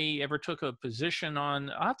BIE ever took a position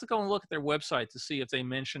on, I'll have to go and look at their website to see if they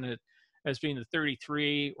mention it as being the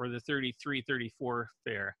 33 or the 33, 34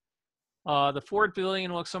 fair. The Ford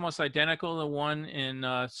Pavilion looks almost identical to the one in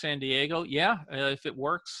San Diego. Yeah, if it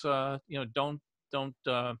works, you know, don't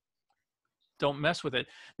mess with it.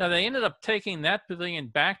 Now, they ended up taking that pavilion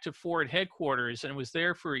back to Ford headquarters, and it was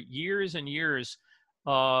there for years and years.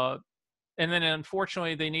 And then,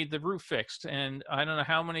 unfortunately, they need the roof fixed. And I don't know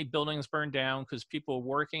how many buildings burned down because people were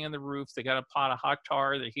working on the roof. They got a pot of hot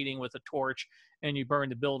tar, they're heating with a torch, and you burn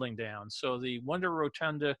the building down. So the Wonder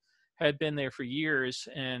Rotunda had been there for years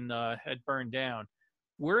and had burned down.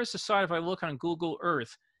 Where is the site if I look on Google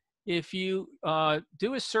Earth? If you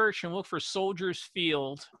do a search and look for Soldiers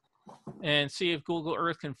Field and see if Google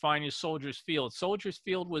Earth can find you Soldiers Field. Soldiers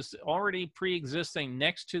Field was already pre-existing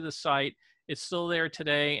next to the site. It's still there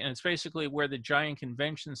today, and it's basically where the giant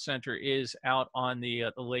convention center is out on the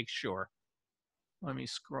lake shore. Let me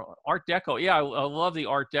scroll. Art Deco. Yeah, I love the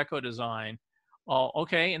Art Deco design.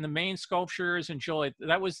 Okay, and the main sculptures and Julie.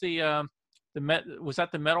 That was was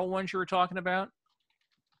that the metal ones you were talking about,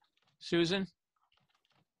 Susan?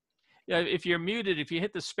 Yeah, if you're muted, if you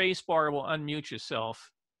hit the space bar, it will unmute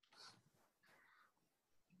yourself.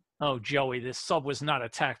 Oh, Joey, this sub was not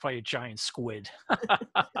attacked by a giant squid.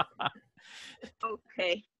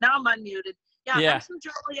 Okay, now I'm unmuted. Yeah, Yeah. I'm from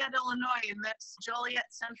Joliet, Illinois, and that's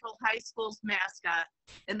Joliet Central High School's mascot,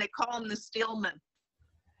 and they call him the Steelman.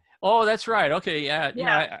 Oh, that's right. Okay, yeah.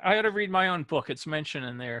 Yeah. I ought to read my own book. It's mentioned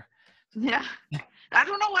in there. Yeah. I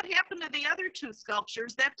don't know what happened to the other two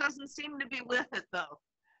sculptures. That doesn't seem to be with it, though.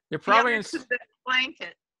 They're probably in, the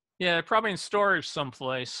blanket. yeah, they're probably in storage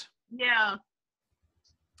someplace. Yeah.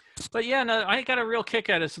 But yeah, no, I got a real kick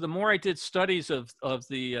at it. So the more I did studies of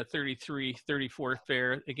the 33, 34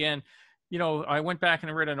 fair, again, you know, I went back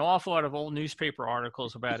and I read an awful lot of old newspaper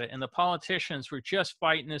articles about it, and the politicians were just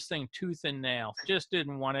fighting this thing tooth and nail, just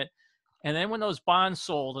didn't want it. And then when those bonds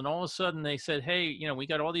sold, and all of a sudden they said, hey, you know, we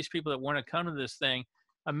got all these people that want to come to this thing.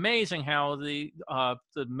 Amazing how the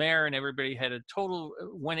mayor and everybody had a total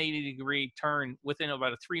 180-degree turn within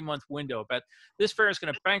about a 3-month window. But this fair is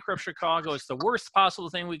going to bankrupt Chicago. It's the worst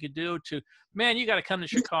possible thing we could do. To, man, you got to come to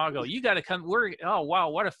Chicago. You got to come. Oh wow,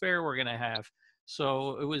 what a fair we're going to have.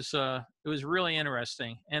 So it was really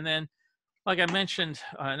interesting. And then, like I mentioned,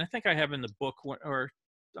 and I think I have in the book, or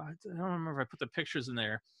I don't remember if I put the pictures in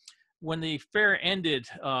there. When the fair ended,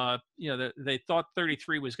 you know, they thought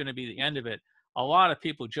 33 was going to be the end of it. A lot of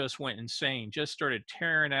people just went insane, just started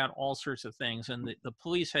tearing out all sorts of things. And the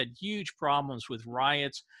police had huge problems with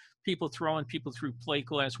riots, people throwing people through plate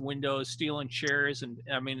glass windows, stealing chairs. And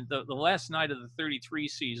I mean, the last night of the 33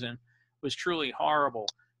 season was truly horrible.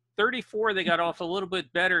 34, they got off a little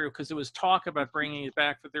bit better because there was talk about bringing it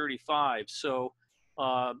back for 35. So,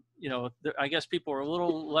 you know, I guess people are a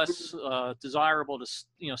little less desirable to,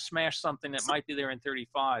 you know, smash something that might be there in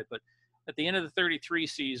 35. But at the end of the 33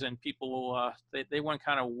 season, people they went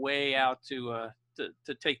kind of way out to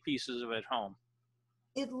take pieces of it home.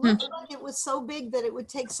 It looked like it was so big that it would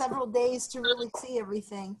take several days to really see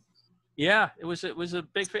everything. Yeah, it was a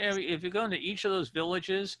big. If you go into each of those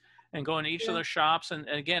villages and go into each of those shops, and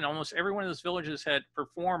again, almost every one of those villages had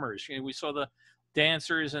performers. You know, we saw the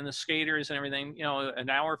dancers and the skaters and everything. You know,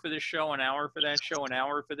 an hour for this show, an hour for that show, an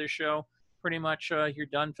hour for this show. Pretty much, you're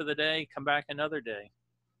done for the day. Come back another day.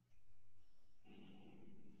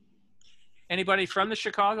 Anybody from the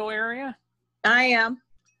Chicago area? I am.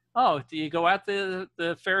 Oh, do you go out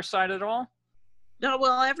the fair side at all? No,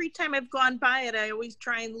 well, every time I've gone by it, I always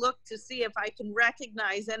try and look to see if I can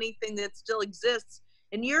recognize anything that still exists.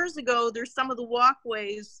 And years ago, there's some of the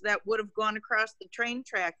walkways that would have gone across the train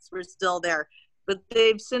tracks were still there. But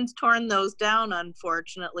they've since torn those down,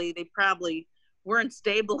 unfortunately. They probably weren't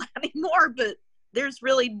stable anymore, but there's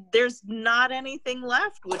not anything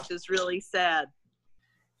left, which is really sad.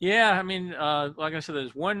 Yeah, I mean, like I said,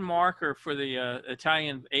 there's one marker for the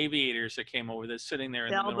Italian aviators that came over that's sitting there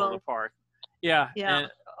in the middle of the park. Yeah, and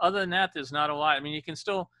other than that, there's not a lot. I mean, you can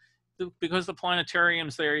still, because the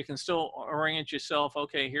planetarium's there, you can still orient yourself.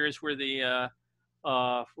 Okay, here's where the,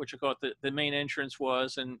 what you call it, the main entrance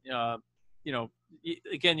was. And, you know,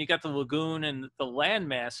 again, you got the lagoon and the land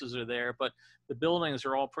masses are there, but the buildings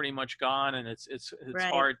are all pretty much gone, and it's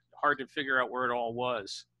right. hard to figure out where it all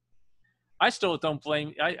was. I still don't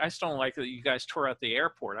blame. I still don't like that you guys tore out the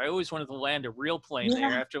airport. I always wanted to land a real plane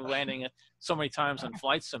there after landing it so many times on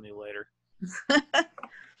Flight Simulator.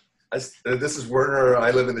 This is Werner. I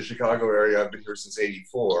live in the Chicago area. I've been here since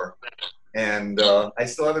 '84, and I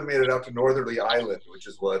still haven't made it out to Northerly Island, which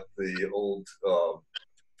is what the old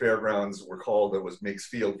fairgrounds were called. It was Meigs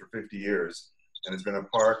Field for 50 years, and it's been a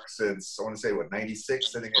park since, I want to say, what,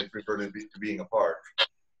 '96? I think it reverted to being a park.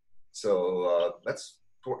 So that's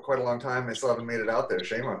quite a long time. I still haven't made it out there.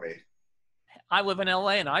 Shame on me. I live in LA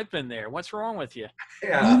and I've been there. What's wrong with you?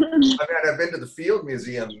 Yeah, I mean, I've been to the Field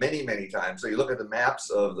Museum many, many times. So you look at the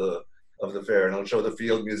maps of the fair, and it'll show the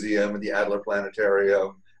Field Museum and the Adler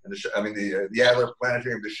Planetarium, and the Adler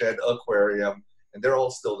Planetarium, the Shed Aquarium, and they're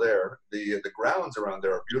all still there. The grounds around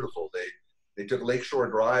there are beautiful. They took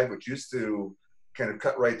Lakeshore Drive, which used to kind of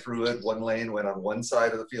cut right through it. One lane went on one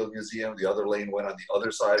side of the Field Museum, the other lane went on the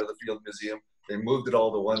other side of the Field Museum. They moved it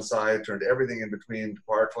all to one side, turned everything in between to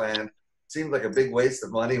parkland. Seemed like a big waste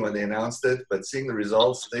of money when they announced it, but seeing the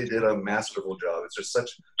results, they did a masterful job. It's just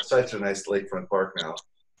such a nice lakefront park now.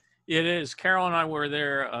 It is. Carol and I were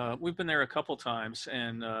there. We've been there a couple times,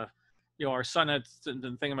 and you know, our son had been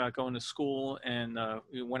thinking about going to school, and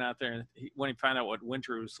we went out there. And when he found out what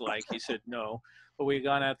winter was like, he said no. But we had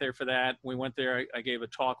gone out there for that. We went there. I gave a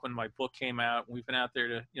talk when my book came out. We've been out there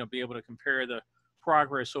to, you know, be able to compare the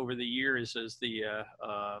progress over the years as the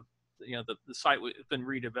you know, the site has been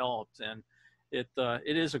redeveloped, and it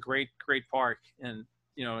is a great park. And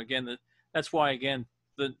you know, again, that's why again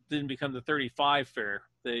didn't become the 35 fair.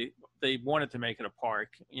 They wanted to make it a park,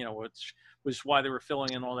 you know, which was why they were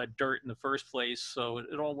filling in all that dirt in the first place. So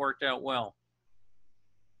it all worked out well.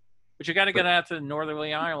 But you got to get out to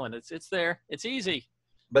Northerly Island. It's there. It's easy.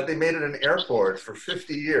 But they made it an airport for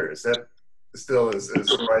 50 years. That still is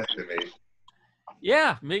surprising to me.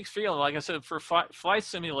 Yeah, Meigs Field, like I said, for Flight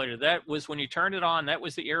Simulator, that was when you turned it on, that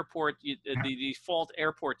was the airport, the default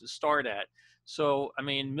airport to start at. So, I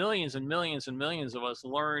mean, millions and millions and millions of us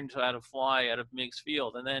learned how to fly out of Meigs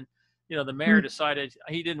Field. And then, you know, the mayor decided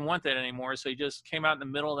he didn't want that anymore. So he just came out in the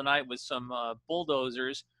middle of the night with some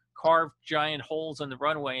bulldozers, carved giant holes in the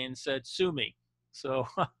runway and said, "Sue me." So,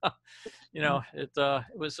 you know, it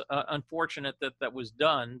was unfortunate that was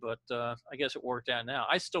done, but I guess it worked out now.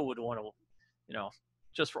 I still would want to, you know,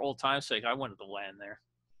 just for old time's sake, I wanted to land there.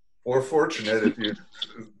 Or fortunate if you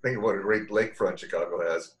think of what a great lakefront Chicago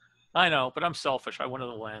has. I know, but I'm selfish. I wanted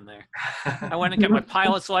to land there. I went and got my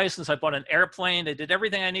pilot's license. I bought an airplane. They did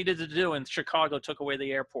everything I needed to do, and Chicago took away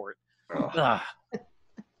the airport. Oh. Ugh.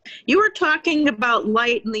 You were talking about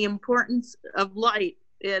light and the importance of light,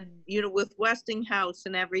 and with Westinghouse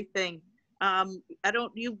and everything.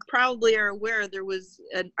 You probably are aware there was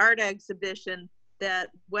an art exhibition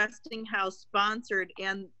that Westinghouse sponsored,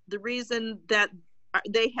 and the reason that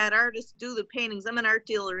they had artists do the paintings, I'm an art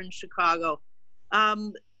dealer in Chicago,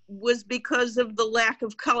 was because of the lack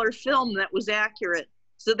of color film that was accurate.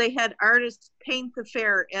 So they had artists paint the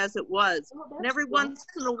fair as it was. And every once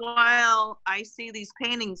in a while, I see these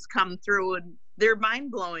paintings come through, and they're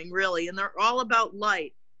mind-blowing, really. And they're all about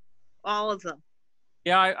light, all of them.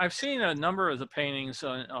 Yeah, I've seen a number of the paintings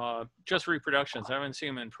on just reproductions. I haven't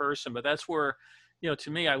seen them in person, but that's where,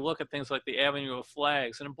 to me, I look at things like the Avenue of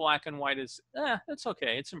Flags, and in black and white is, it's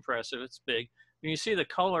okay. It's impressive. It's big. When you see the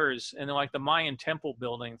colors and like the Mayan temple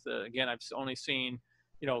buildings, again, I've only seen,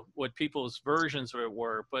 what people's versions of it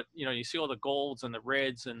were, but you see all the golds and the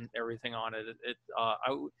reds and everything on it.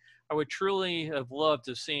 I would truly have loved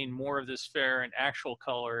to have seen more of this fair in actual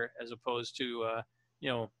color as opposed to,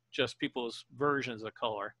 just people's versions of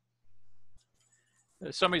color.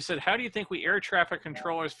 Somebody said, how do you think we air traffic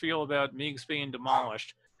controllers feel about MiGs being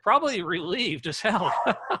demolished? Probably relieved as hell.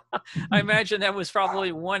 I imagine that was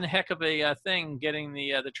probably one heck of a thing, getting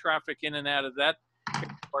the traffic in and out of that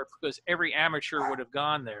part, because every amateur would have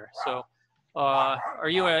gone there. So are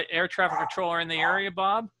you an air traffic controller in the area,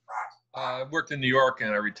 Bob? I worked in New York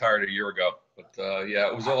and I retired a year ago. But yeah,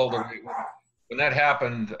 it was all the when that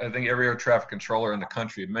happened, I think every air traffic controller in the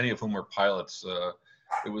country, many of whom were pilots,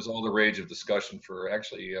 it was all the rage of discussion for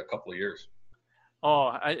actually a couple of years.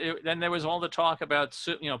 Oh, then there was all the talk about,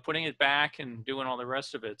 putting it back and doing all the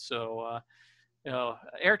rest of it. So,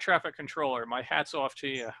 air traffic controller, my hat's off to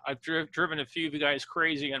you. I've driven a few of you guys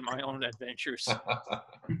crazy on my own adventures.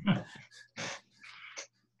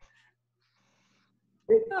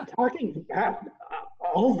 Talking about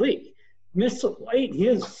all the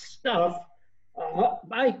miscellaneous stuff,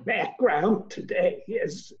 my background today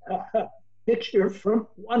is a picture from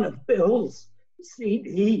one of Bill's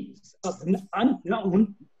CDs of an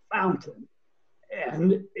unknown fountain.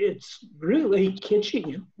 And it's really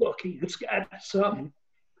kitschy looking. It's got some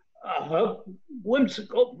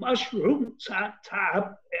whimsical mushrooms on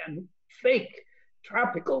top and fake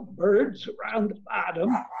tropical birds around the bottom.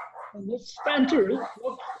 And the center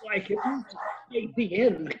looks like it may be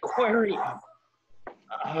an aquarium.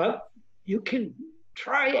 You can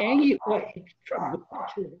triangulate from the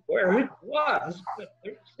picture where it was, but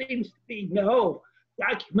there seems to be no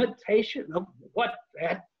documentation of what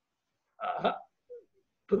that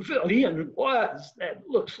pavilion was. That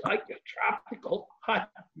looks like a tropical hut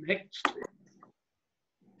next to it.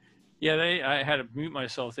 Yeah, I had to mute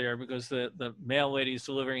myself there because the mail lady's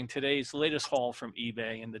delivering today's latest haul from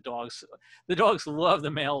eBay, and the dogs love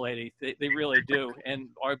the mail lady. They really do. And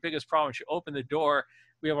our biggest problem, she opened the door.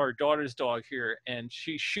 We have our daughter's dog here, and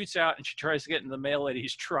she shoots out and she tries to get in the mail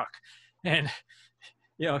lady's truck. And,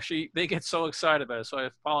 they get so excited about it. So I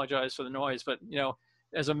apologize for the noise, but,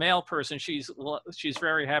 as a male person, she's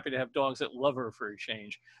very happy to have dogs that love her for a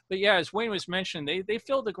change. But yeah, as Wayne was mentioning, they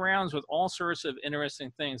filled the grounds with all sorts of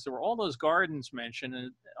interesting things. There were all those gardens mentioned,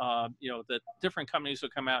 and that different companies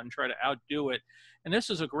would come out and try to outdo it. And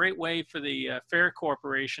this is a great way for the Fair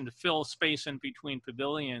Corporation to fill space in between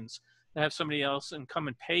pavilions, to have somebody else and come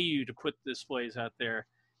and pay you to put displays out there.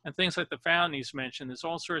 And things like the fountain he's mentioned, there's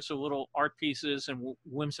all sorts of little art pieces and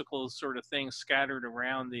whimsical sort of things scattered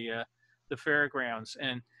around the fairgrounds.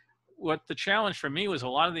 And what the challenge for me was, a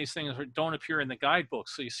lot of these things don't appear in the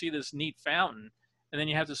guidebooks. So you see this neat fountain, and then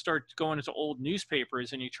you have to start going into old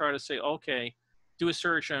newspapers and you try to say, okay, do a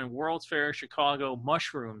search on World's Fair Chicago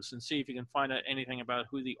mushrooms and see if you can find out anything about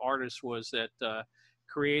who the artist was that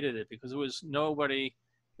created it, because it was nobody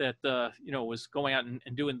that was going out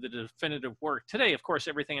and doing the definitive work. Today, of course,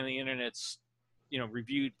 everything on the internet's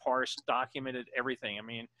reviewed, parsed, documented, everything. I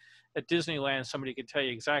mean, at Disneyland, somebody could tell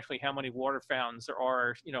you exactly how many water fountains there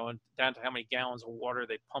are, down to how many gallons of water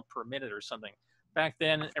they pump per minute or something. Back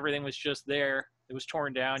then, everything was just there. It was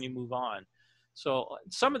torn down, you move on. So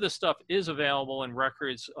some of this stuff is available in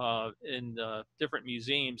records in different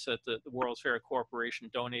museums that the World's Fair Corporation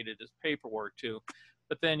donated as paperwork to.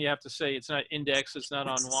 But then you have to say it's not indexed, it's not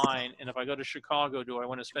online. And if I go to Chicago, do I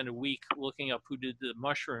want to spend a week looking up who did the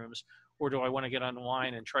mushrooms, or do I want to get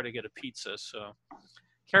online and try to get a pizza? So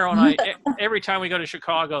Carol and I, every time we go to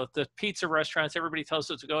Chicago, the pizza restaurants, everybody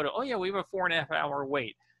tells us to go to, oh yeah, we have a 4.5 hour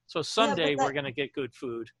wait. So someday but we're going to get good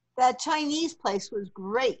food. that Chinese place was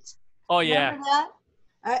great. Oh, yeah. Remember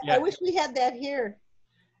that? Yeah. I wish we had that here.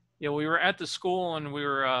 Yeah, we were at the school, and we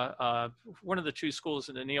were one of the two schools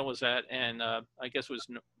that Neil was at, and I guess it was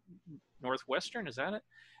Northwestern, is that it?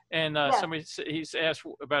 And somebody, he's asked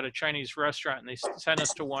about a Chinese restaurant, and they sent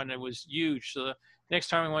us to one that was huge. So the next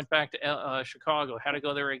time we went back to Chicago, had to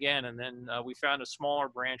go there again, and then we found a smaller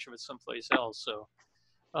branch of it someplace else. So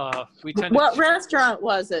we tended. What restaurant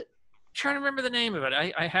was it? I'm trying to remember the name of it.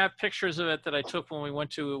 I have pictures of it that I took when we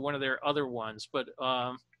went to one of their other ones, but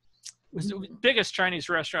it was the biggest Chinese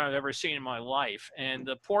restaurant I've ever seen in my life, and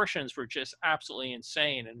the portions were just absolutely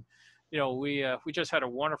insane. And you know, we just had a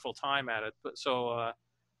wonderful time at it. But so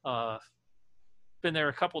been there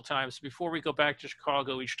a couple times. Before we go back to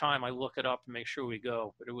Chicago, each time I look it up and make sure we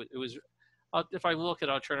go. But it was if I look it,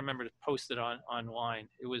 I'll try to remember to post it online.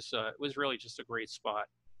 It was really just a great spot.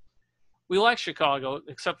 We like Chicago,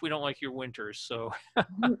 except we don't like your winters. So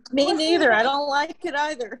Me neither. I don't like it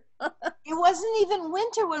either. It wasn't even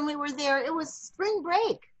winter when we were there. It was spring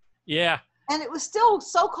break. yeah. And it was still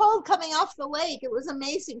so cold coming off the lake. It was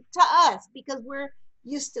amazing to us because we're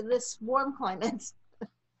used to this warm climate.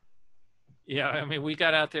 Yeah, I mean, we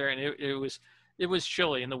got out there and it was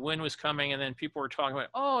chilly and the wind was coming, and then people were talking about,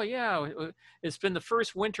 oh yeah, it's been the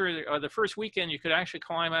first winter or the first weekend you could actually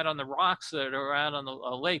climb out on the rocks that are out on the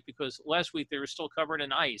lake, because last week they were still covered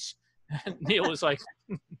in ice. And Neil was like,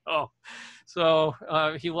 oh. So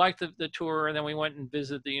he liked the tour, and then we went and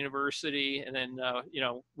visited the university, and then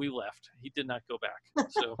we left. He did not go back.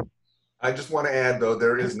 So I just want to add, though,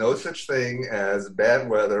 there is no such thing as bad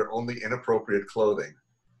weather, only inappropriate clothing.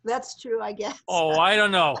 That's true, I guess. Oh, I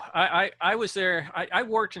don't know. I was there. I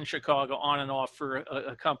worked in Chicago on and off for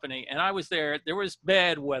a company, and I was there. There was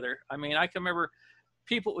bad weather. I mean, I can remember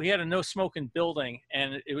we had a no smoking building,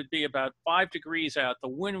 and it would be about 5 degrees out. The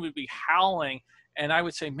wind would be howling, and I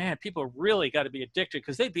would say, man, people really got to be addicted,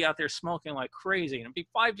 because they'd be out there smoking like crazy, and it'd be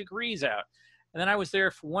 5 degrees out. And then I was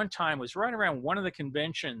there for one time, it was right around one of the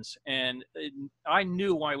conventions, and I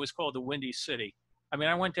knew why it was called the Windy City. I mean,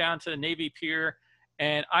 I went down to the Navy Pier,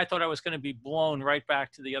 and I thought I was going to be blown right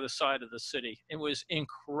back to the other side of the city. It was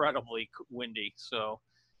incredibly windy. So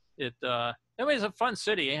it was a fun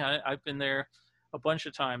city. I've been there a bunch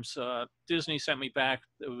of times. Disney sent me back.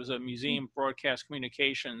 It was a museum, broadcast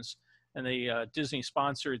communications, and they Disney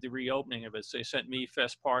sponsored the reopening of it. So they sent me,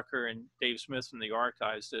 Fess Parker, and Dave Smith from the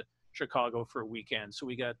archives to Chicago for a weekend. So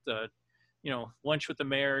we got lunch with the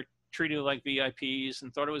mayor, treated like VIPs,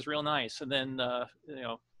 and thought it was real nice. And then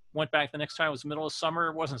went back the next time. It was the middle of summer.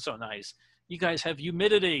 It wasn't so nice. You guys have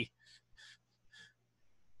humidity.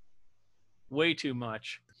 Way too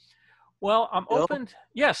much. Well, I'm open.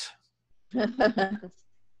 Yes.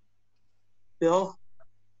 Bill?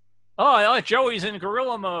 Oh, Joey's in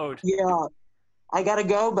gorilla mode. Yeah, I got to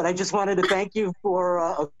go, but I just wanted to thank you for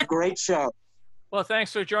a great show. Well,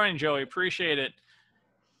 thanks for joining, Joey. Appreciate it.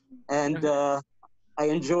 And I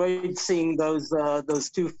enjoyed seeing those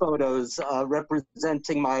two photos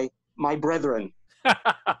representing my brethren.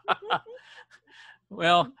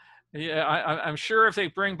 Well, yeah, I'm sure if they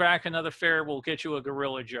bring back another fair, we'll get you a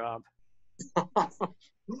gorilla job.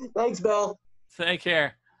 Thanks, Bill. Take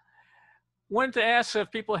care. Wanted to ask if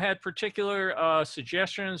people had particular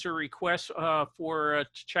suggestions or requests for a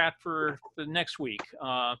chat for the next week.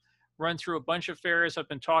 Run through a bunch of fairs. I've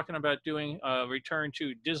been talking about doing a return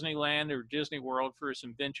to Disneyland or Disney World for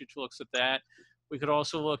some vintage looks at that. We could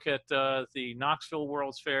also look at the Knoxville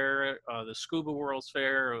World's Fair, the Scuba World's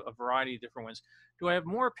Fair, a variety of different ones. Do I have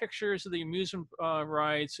more pictures of the amusement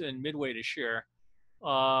rides in Midway to share?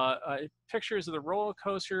 Pictures of the roller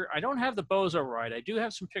coaster. I don't have the Bozo ride. I do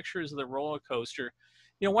have some pictures of the roller coaster.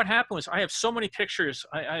 You know, what happened was I have so many pictures.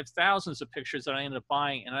 I have thousands of pictures that I ended up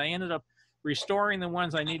buying, and I ended up restoring the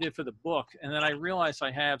ones I needed for the book. And then I realized I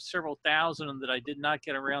have several thousand that I did not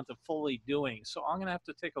get around to fully doing. So I'm going to have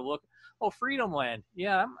to take a look. Oh, Freedom Land.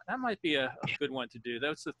 Yeah, that might be a good one to do.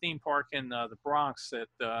 That's the theme park in the Bronx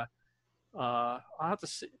that I'll have to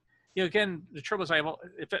see. You know, again, the trouble is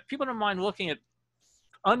if people don't mind looking at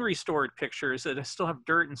unrestored pictures that still have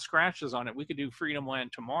dirt and scratches on it, we could do Freedom Land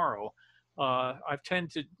tomorrow. I've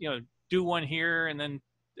tended to, do one here, and then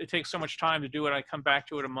it takes so much time to do it. I come back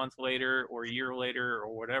to it a month later or a year later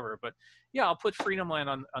or whatever. But yeah, I'll put Freedom Land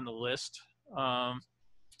on the list. How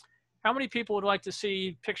many people would like to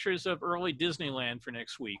see pictures of early Disneyland for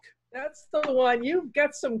next week? That's the one. You've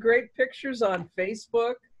got some great pictures on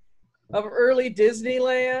Facebook of early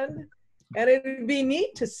Disneyland. And it would be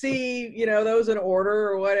neat to see, those in order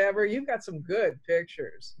or whatever. You've got some good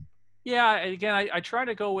pictures. Yeah, again, I try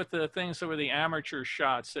to go with the things that were the amateur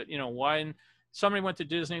shots that, one, somebody went to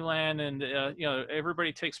Disneyland and, you know,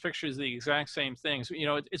 everybody takes pictures of the exact same things. You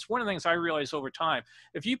know, it's one of the things I realized over time.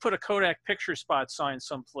 If you put a Kodak picture spot sign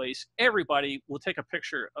someplace, everybody will take a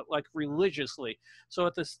picture like religiously. So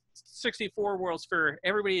at the 64 World's Fair,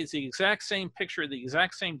 everybody is the exact same picture, the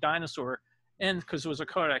exact same dinosaur, and because it was a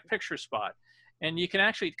Kodak picture spot. And you can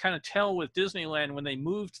actually kind of tell with Disneyland when they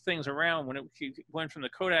moved things around, when it went from the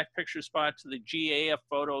Kodak picture spot to the GAF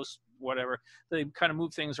photos, whatever, they kind of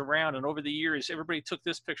moved things around. And over the years, everybody took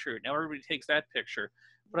this picture. Now everybody takes that picture.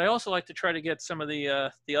 But I also like to try to get some of the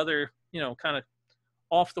other, you know, kind of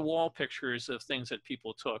off the wall pictures of things that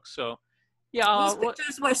people took. So, yeah. These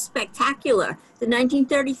pictures were spectacular. The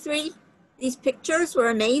 1933, these pictures were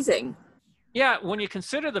amazing. Yeah, when you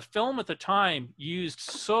consider the film at the time used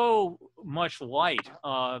so much light,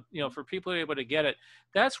 you know, for people to be able to get it,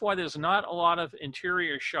 that's why there's not a lot of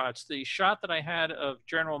interior shots. The shot that I had of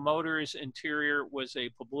General Motors interior was a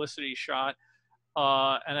publicity shot,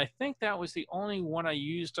 and I think that was the only one I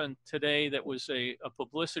used on today that was a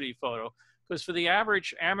publicity photo. Because for the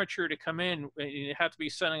average amateur to come in, you have to be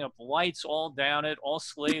setting up lights all down it, all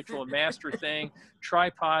slave to a master thing,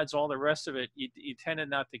 tripods, all the rest of it. You tended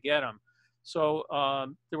not to get them. So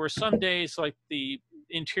there were some days like the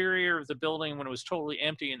interior of the building when it was totally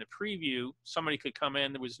empty in the preview, somebody could come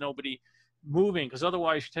in, there was nobody moving, because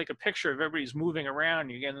otherwise you take a picture of everybody's moving around,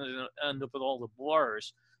 you're going to end up with all the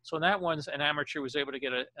blurs. So in that one, an amateur was able to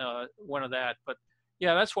get one of that. But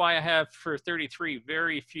yeah, that's why I have for 33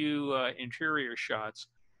 very few interior shots.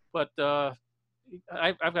 But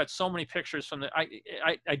I've got so many pictures from the,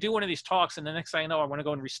 I do one of these talks, and the next thing I know, I want to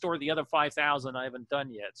go and restore the other 5,000 I haven't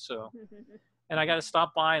done yet. So, and I got to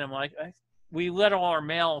stop buying them. Like we let all our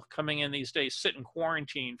mail coming in these days sit in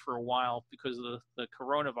quarantine for a while because of the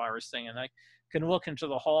coronavirus thing. And I can look into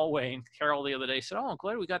the hallway, and Carol the other day said, "Oh, I'm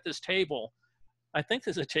glad we got this table. I think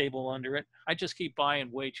there's a table under it. I just keep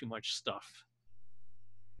buying way too much stuff."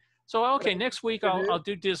 So, okay, next week I'll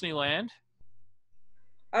do Disneyland.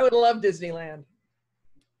 I would love Disneyland.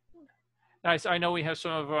 I know we have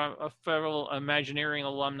some of our fellow Imagineering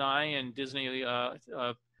alumni and Disney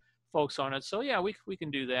folks on it. So yeah, we can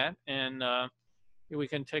do that. And we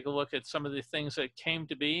can take a look at some of the things that came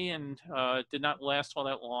to be and did not last all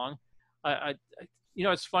that long. You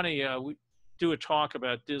know, it's funny, we do a talk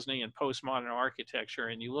about Disney and postmodern architecture,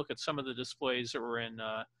 and you look at some of the displays that were in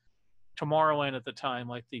Tomorrowland at the time,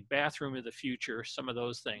 like the bathroom of the future, some of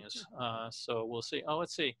those things. So we'll see. Oh,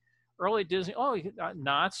 let's see. Early Disney,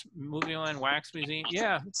 Knott's Movieland Wax Museum.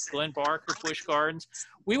 Yeah, Glen Barker, Busch Gardens.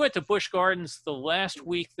 We went to Busch Gardens the last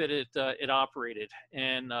week that it operated.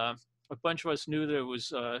 And a bunch of us knew that it was,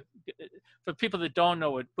 for people that don't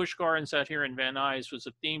know it, Busch Gardens out here in Van Nuys was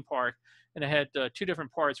a theme park. And it had two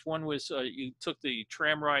different parts. One was you took the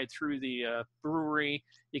tram ride through the brewery.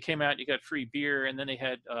 You came out, you got free beer. And then they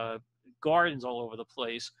had gardens all over the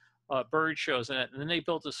place. Bird shows in it, and then they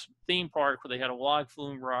built this theme park where they had a log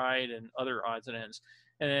flume ride and other odds and ends.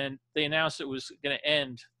 And then they announced it was going to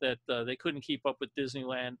end, that they couldn't keep up with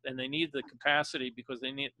Disneyland, and they needed the capacity because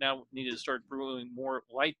they now needed to start brewing more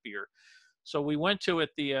light beer. So we went to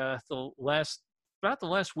it about the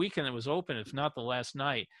last weekend it was open, if not the last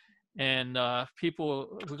night. And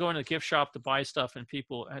people were going to the gift shop to buy stuff, and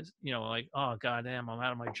people, you know, like, oh goddamn, I'm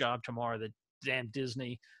out of my job tomorrow. The damn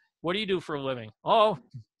Disney. What do you do for a living? Oh,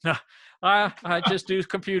 I just do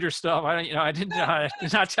computer stuff. I did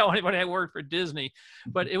not tell anybody I worked for Disney,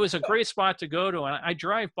 but it was a great spot to go to. And I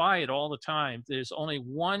drive by it all the time. There's only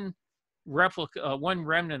one replica, one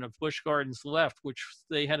remnant of Busch Gardens left, which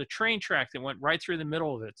they had a train track that went right through the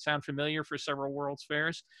middle of it. Sound familiar for several World's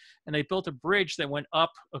Fairs? And they built a bridge that went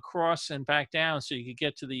up, across, and back down so you could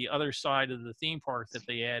get to the other side of the theme park that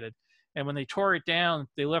they added. And when they tore it down,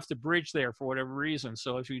 they left the bridge there for whatever reason.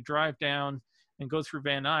 So if you drive down and go through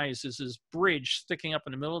Van Nuys, there's this bridge sticking up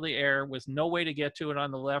in the middle of the air with no way to get to it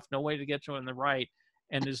on the left, no way to get to it on the right.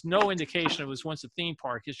 And there's no indication it was once a theme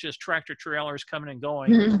park. It's just tractor trailers coming and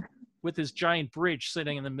going with this giant bridge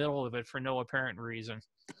sitting in the middle of it for no apparent reason.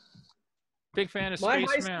 Big fan of Space Mountain.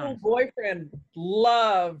 My high school boyfriend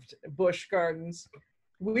loved Busch Gardens.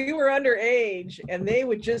 We were underage, and they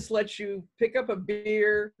would just let you pick up a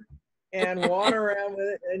beer and wander around with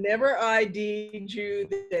it. They never ID'd you.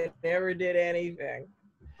 They never did anything.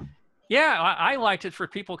 Yeah, I liked it for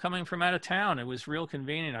people coming from out of town. It was real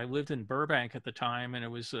convenient. I lived in Burbank at the time, and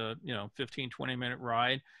it was a 15, 20-minute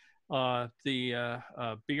ride. The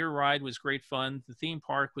beer ride was great fun. The theme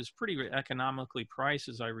park was pretty economically priced,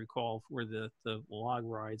 as I recall, where the log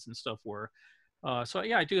rides and stuff were. So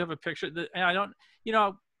yeah, I do have a picture. I don't,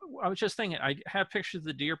 I was just thinking, I have pictures of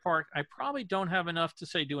the deer park. I probably don't have enough to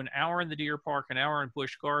say do an hour in the deer park, an hour in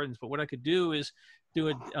Busch Gardens, but what I could do is do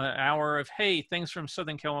an hour of, hey, things from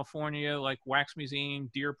Southern California, like Wax Museum,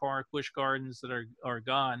 Deer Park, Busch Gardens that are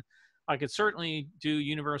gone. I could certainly do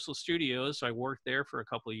Universal Studios. I worked there for a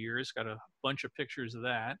couple of years, got a bunch of pictures of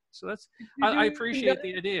that. So that's, I appreciate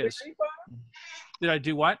the ideas. Did I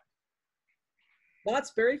do what?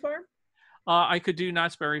 Knott's Berry Farm? I could do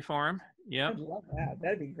Knott's Berry Farm. Yeah. I'd love that.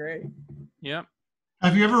 That'd be great. Yep.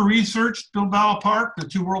 Have you ever researched Bilbao Park, the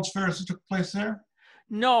 2 World's Fairs that took place there?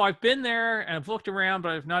 No, I've been there and I've looked around,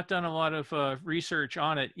 but I've not done a lot of research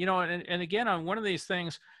on it. You know, and again, on one of these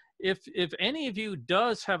things, if any of you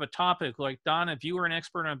does have a topic, like Donna, if you were an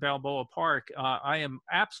expert on Balboa Park, I am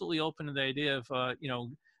absolutely open to the idea of, you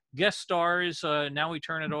know, guest stars. Now we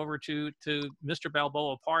turn it over to Mr.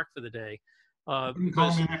 Balboa Park for the day. You can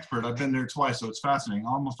call me an expert. I've been there twice, so it's fascinating.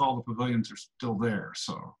 Almost all the pavilions are still there.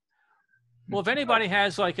 So, well, if anybody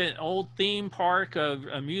has like an old theme park,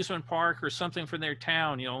 amusement park, or something from their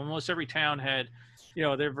town, you know, almost every town had, you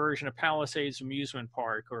know, their version of Palisades amusement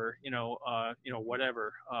park, or you know,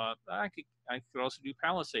 whatever. I could also do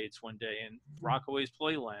Palisades one day and Rockaway's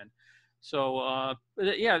Playland. So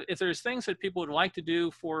yeah, if there's things that people would like to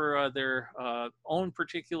do for their own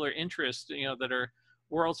particular interest, you know, that are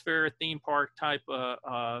World's Fair theme park type,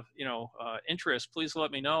 interest, please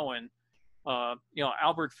let me know. And, you know,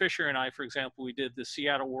 Albert Fisher and I, for example, we did the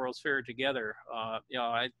Seattle World's Fair together. You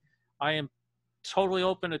know, I am totally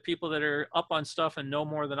open to people that are up on stuff and know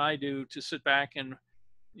more than I do to sit back and,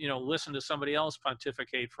 you know, listen to somebody else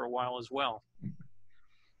pontificate for a while as well.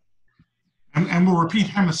 And we'll repeat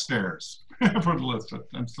hemispheres for the list.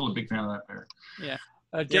 I'm still a big fan of that fair. Yeah.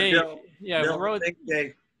 Dave, Bill,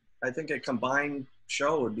 I think a combined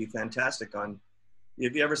show would be fantastic. On,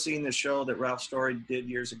 have you ever seen the show that Ralph Story did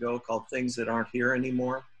years ago called Things That Aren't Here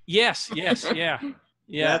Anymore? Yes, yeah.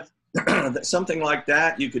 Something like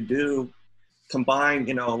that you could do, combine,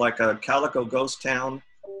 you know, like a Calico Ghost Town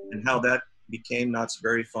and how that became Knott's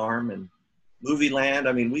Berry Farm and Movie Land.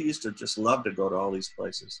 I mean, we used to just love to go to all these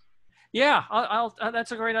places. Yeah,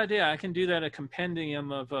 that's a great idea. I can do that, a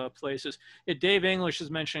compendium of places. Dave English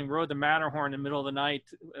is mentioning rode the Matterhorn in the middle of the night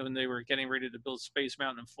when they were getting ready to build Space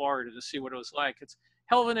Mountain in Florida to see what it was like. It's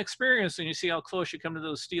hell of an experience when you see how close you come to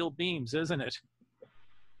those steel beams, isn't it?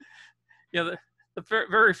 You know, the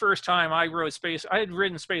very first time I rode I had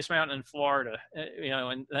ridden Space Mountain in Florida, you know,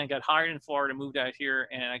 and then I got hired in Florida, moved out here,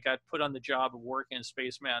 and I got put on the job of working in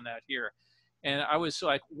Space Mountain out here. And I was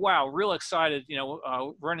like, wow, real excited, you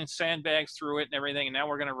know, running sandbags through it and everything. And now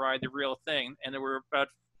we're going to ride the real thing. And there were about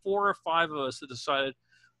 4 or 5 of us that decided,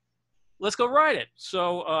 let's go ride it.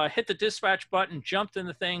 So hit the dispatch button, jumped in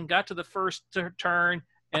the thing, got to the first turn,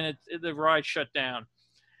 and the ride shut down.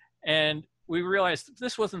 And we realized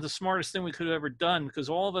this wasn't the smartest thing we could have ever done, because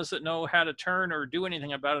all of us that know how to turn or do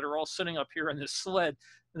anything about it are all sitting up here on this sled.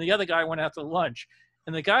 And the other guy went out to lunch.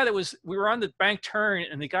 And the guy we were on the bank turn,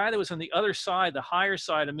 and the guy that was on the other side, the higher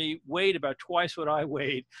side of me, weighed about twice what I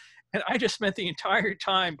weighed. And I just spent the entire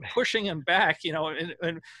time pushing him back, you know,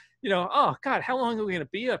 and you know, oh God, how long are we going to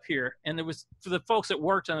be up here? And there was, for the folks that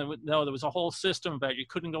worked on it, no, there was a whole system about you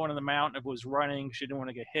couldn't go into the mountain if it was running because you didn't want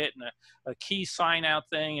to get hit, and a key sign out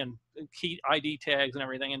thing and key ID tags and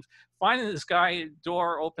everything. And finally this guy,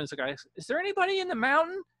 door opens, the guy, is there anybody in the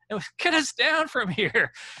mountain? Get us down from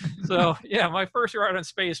here. So yeah, my first ride on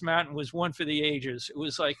Space Mountain was one for the ages. It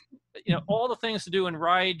was like, you know, all the things to do in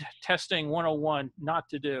ride testing 101 not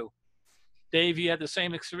to do. Dave, you had the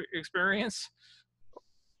same experience?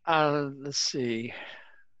 Let's see.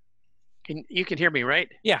 You can hear me, right?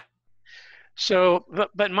 Yeah. So,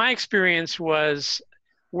 but my experience was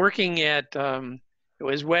working at, it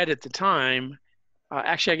was WED at the time.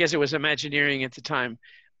 Actually, I guess it was Imagineering at the time.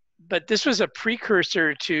 But this was a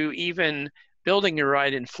precursor to even building a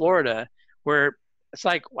ride in Florida, where it's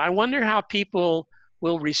like, I wonder how people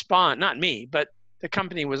will respond. Not me, but the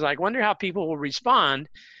company was like, wonder how people will respond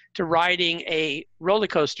to riding a roller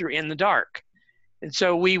coaster in the dark. And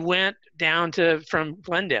so we went down from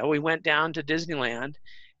Glendale, we went down to Disneyland,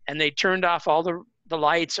 and they turned off all the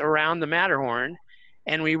lights around the Matterhorn,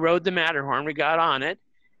 and we rode the Matterhorn, we got on it,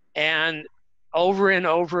 and over and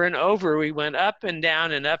over and over, we went up and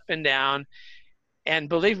down and up and down. And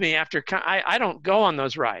believe me, I don't go on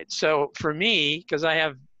those rides. So for me, because I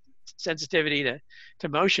have sensitivity to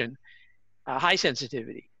motion, high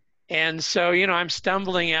sensitivity. And so, you know, I'm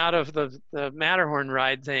stumbling out of the Matterhorn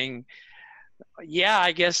ride thing. Yeah,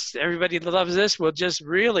 I guess everybody that loves this will just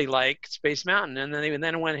really like Space Mountain. And then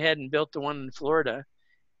they went ahead and built the one in Florida.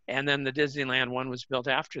 And then the Disneyland one was built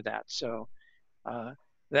after that. So,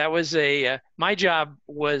 That was my job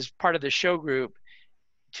was part of the show group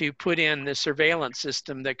to put in the surveillance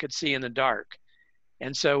system that could see in the dark.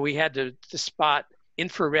 And so we had to spot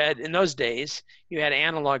infrared. In those days, you had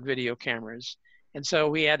analog video cameras. And so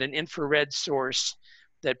we had an infrared source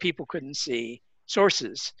that people couldn't see,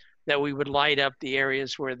 sources that we would light up the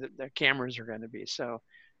areas where the cameras are going to be. So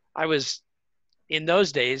I was, in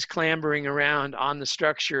those days, clambering around on the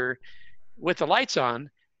structure with the lights on,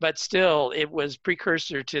 but still it was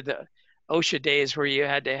precursor to the OSHA days where you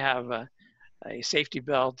had to have a safety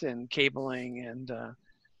belt and cabling. And of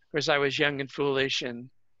course I was young and foolish, and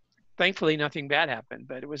thankfully nothing bad happened,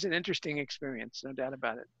 but it was an interesting experience, no doubt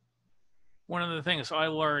about it. One of the things I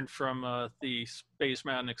learned from the Space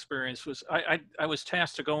Mountain experience was I was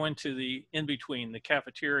tasked to go into the in-between, the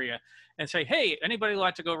cafeteria, and say, hey, anybody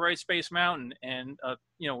like to go ride Space Mountain? And,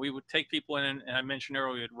 you know, we would take people in, and I mentioned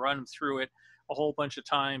earlier, we'd run through it a whole bunch of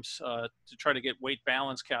times to try to get weight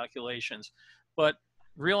balance calculations, but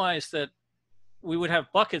realized that we would have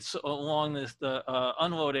buckets along the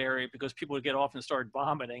unload area because people would get off and start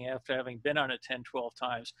vomiting after having been on it 10, 12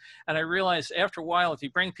 times. And I realized after a while, if you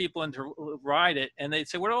bring people in to ride it and they'd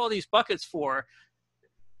say, what are all these buckets for?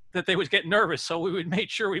 That they would get nervous. So we would make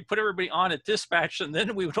sure we put everybody on at dispatch, and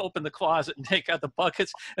then we would open the closet and take out the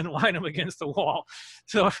buckets and line them against the wall.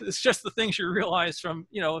 So it's just the things you realize from,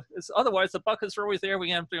 you know, otherwise the buckets are always there. We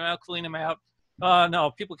have to clean them out.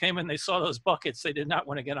 No, people came in, they saw those buckets. They did not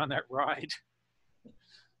want to get on that ride.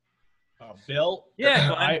 Bill?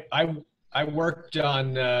 Yeah, I worked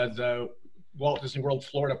on the Walt Disney World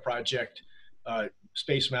Florida project,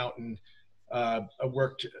 Space Mountain. I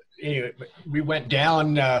worked, anyway, we went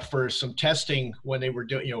down for some testing when they were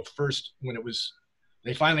doing, you know, first when it was,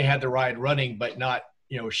 they finally had the ride running, but not,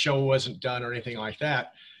 you know, show wasn't done or anything like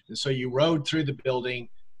that. And so you rode through the building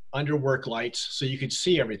under work lights so you could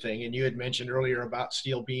see everything. And you had mentioned earlier about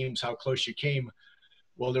steel beams, how close you came.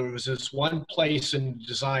 Well, there was this one place in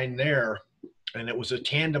design there, and it was a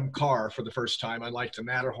tandem car for the first time. Unlike the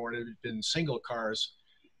Matterhorn, it had been single cars.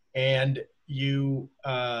 And you,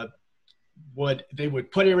 they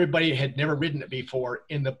would put everybody who had never ridden it before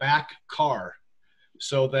in the back car,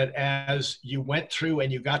 so that as you went through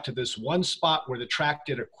and you got to this one spot where the track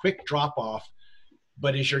did a quick drop off,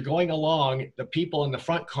 but as you're going along, the people in the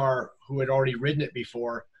front car who had already ridden it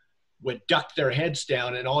before would duck their heads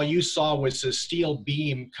down, and all you saw was a steel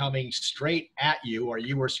beam coming straight at you, or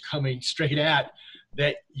you were coming straight at,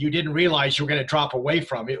 that you didn't realize you were going to drop away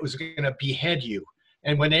from. It was going to behead you.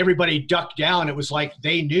 And when everybody ducked down, it was like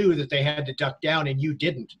they knew that they had to duck down and you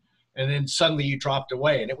didn't. And then suddenly you dropped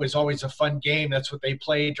away. And it was always a fun game. That's what they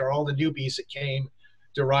played to all the newbies that came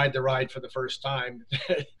to ride the ride for the first time.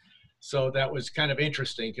 So that was kind of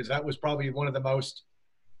interesting, because that was probably one of the most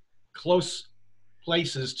close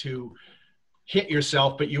places to hit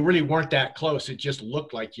yourself, but you really weren't that close. It just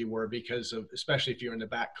looked like you were, because of, especially if you're in the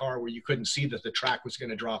back car where you couldn't see that the track was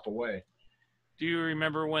going to drop away. Do you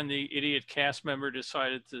remember when the idiot cast member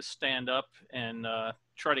decided to stand up and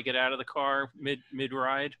try to get out of the car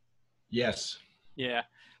mid-ride? Yes. Yeah.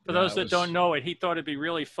 For those that don't know it, he thought it'd be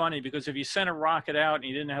really funny, because if you sent a rocket out and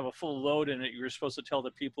you didn't have a full load in it, you were supposed to tell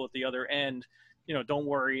the people at the other end, you know, don't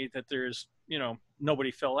worry that there's, you know,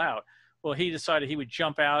 nobody fell out. Well, he decided he would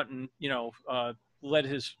jump out and, you know, let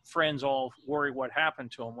his friends all worry what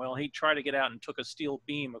happened to him. Well, he tried to get out and took a steel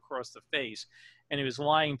beam across the face, and he was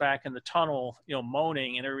lying back in the tunnel, you know,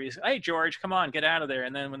 moaning, and everybody's, hey, George, come on, get out of there.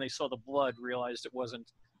 And then when they saw the blood, realized it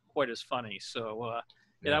wasn't quite as funny. So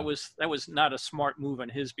yeah, that was not a smart move on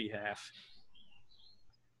his behalf.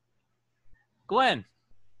 Glenn.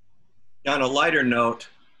 On a lighter note,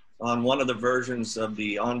 on one of the versions of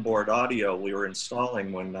the onboard audio we were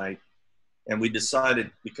installing one night, and we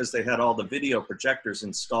decided, because they had all the video projectors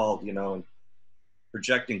installed, you know, and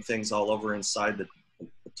projecting things all over inside the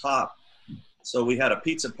top. So we had a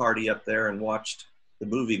pizza party up there and watched the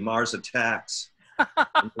movie Mars Attacks.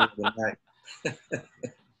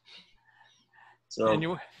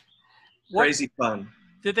 So crazy fun.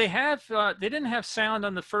 Did they have, they didn't have sound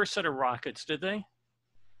on the first set of rockets, did they?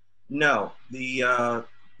 No, the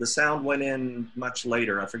sound went in much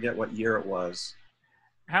later. I forget what year it was.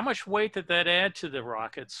 How much weight did that add to the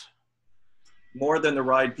rockets? More than the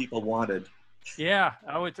ride people wanted. Yeah,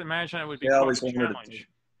 I would imagine it would be they quite always a wanted challenge.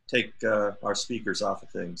 to take our speakers off of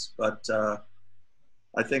things. But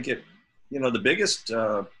I think it, you know, the biggest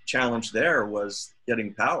challenge there was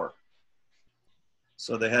getting power.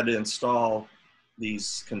 So they had to install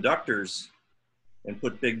these conductors and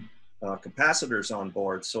put big capacitors on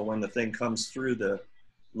board. So when the thing comes through the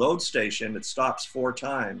load station, it stops 4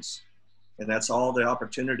 times. And that's all the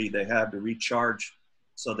opportunity they have to recharge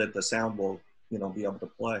so that the sound will you know, be able to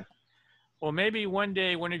play. Well, maybe one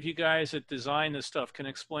day one of you guys that design this stuff can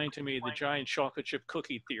explain to me the giant chocolate chip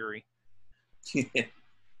cookie theory. It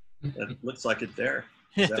looks like it's there.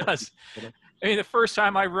 It does. I mean, the first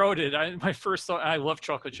time I wrote it, my first thought, I love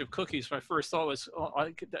chocolate chip cookies. My first thought was, oh,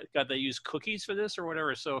 God, they use cookies for this or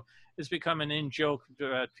whatever. So it's become an in joke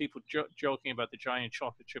about people joking about the giant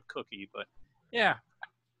chocolate chip cookie. But yeah,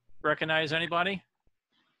 recognize anybody?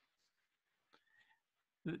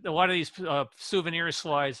 A lot of these souvenir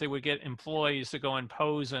slides, they would get employees to go and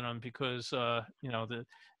pose in them because, you know,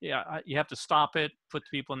 you have to stop it, put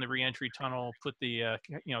people in the reentry tunnel, put the,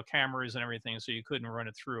 you know, cameras and everything, so you couldn't run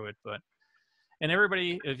it through it. But, and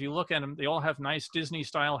everybody, if you look at them, they all have nice Disney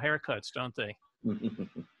style haircuts, don't they?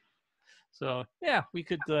 So yeah, we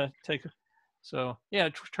could take, so yeah,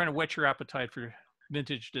 trying to whet your appetite for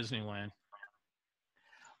vintage Disneyland.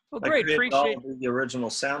 Well, great. I created all Appreciate of the original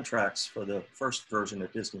soundtracks for the first version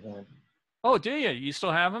of Disneyland. Oh, do you? You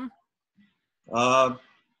still have them? I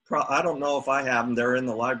don't know if I have them. They're in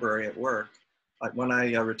the library at work. When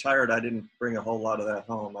I retired, I didn't bring a whole lot of that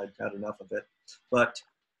home. I'd had enough of it. But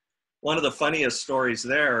one of the funniest stories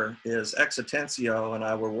there is Exitencio and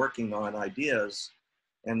I were working on ideas.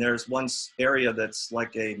 And there's one area that's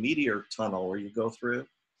like a meteor tunnel where you go through.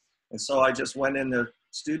 And so I just went in the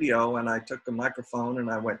studio and I took the microphone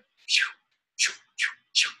and I went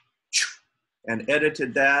and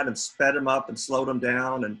edited that and sped him up and slowed him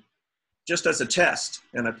down, and just as a test.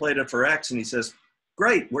 And I played it for X and he says,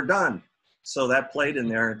 great, we're done. So that played in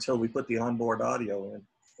there until we put the onboard audio in.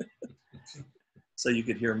 So you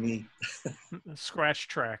could hear me. Scratch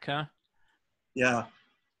track, huh? Yeah.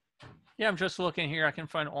 Yeah, I'm just looking here. I can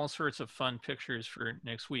find all sorts of fun pictures for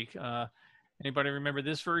next week. Anybody remember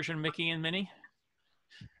this version, Mickey and Minnie?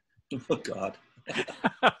 Oh God.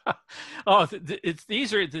 Oh,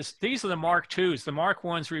 these are the Mark IIs. The Mark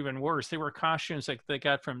I's were even worse. They were costumes like they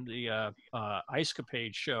got from the Ice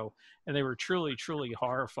Capade show, and they were truly, truly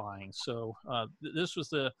horrifying. So this was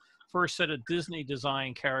the first set of Disney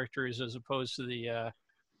design characters as opposed to the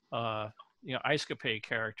you know, Ice Capade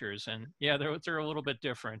characters, and yeah, they're a little bit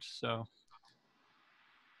different. So.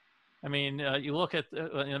 I mean, you look at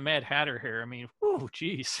the Mad Hatter here. I mean, whoo,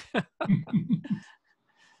 geez.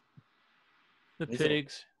 The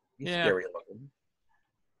pigs. He's yeah. scary looking.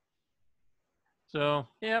 So,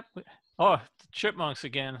 yeah. Oh, the chipmunks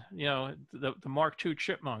again. You know, the Mark II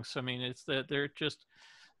chipmunks. I mean, it's that they're just,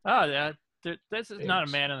 that's not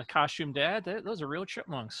a man in a costume, Dad. Those are real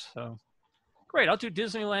chipmunks. So, great. I'll do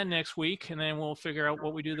Disneyland next week, and then we'll figure out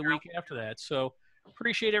what we do the week after that. So,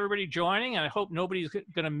 appreciate everybody joining, and I hope nobody's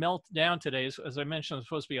going to melt down today. As I mentioned, it's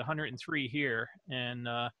supposed to be 103 here, and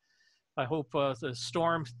I hope the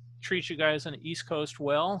storm treats you guys on the East Coast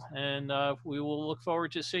well, and we will look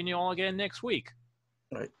forward to seeing you all again next week.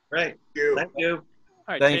 All right. Great. Thank you. All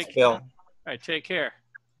right, Thanks, Bill. All right, take care.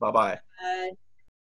 Bye-bye. Bye.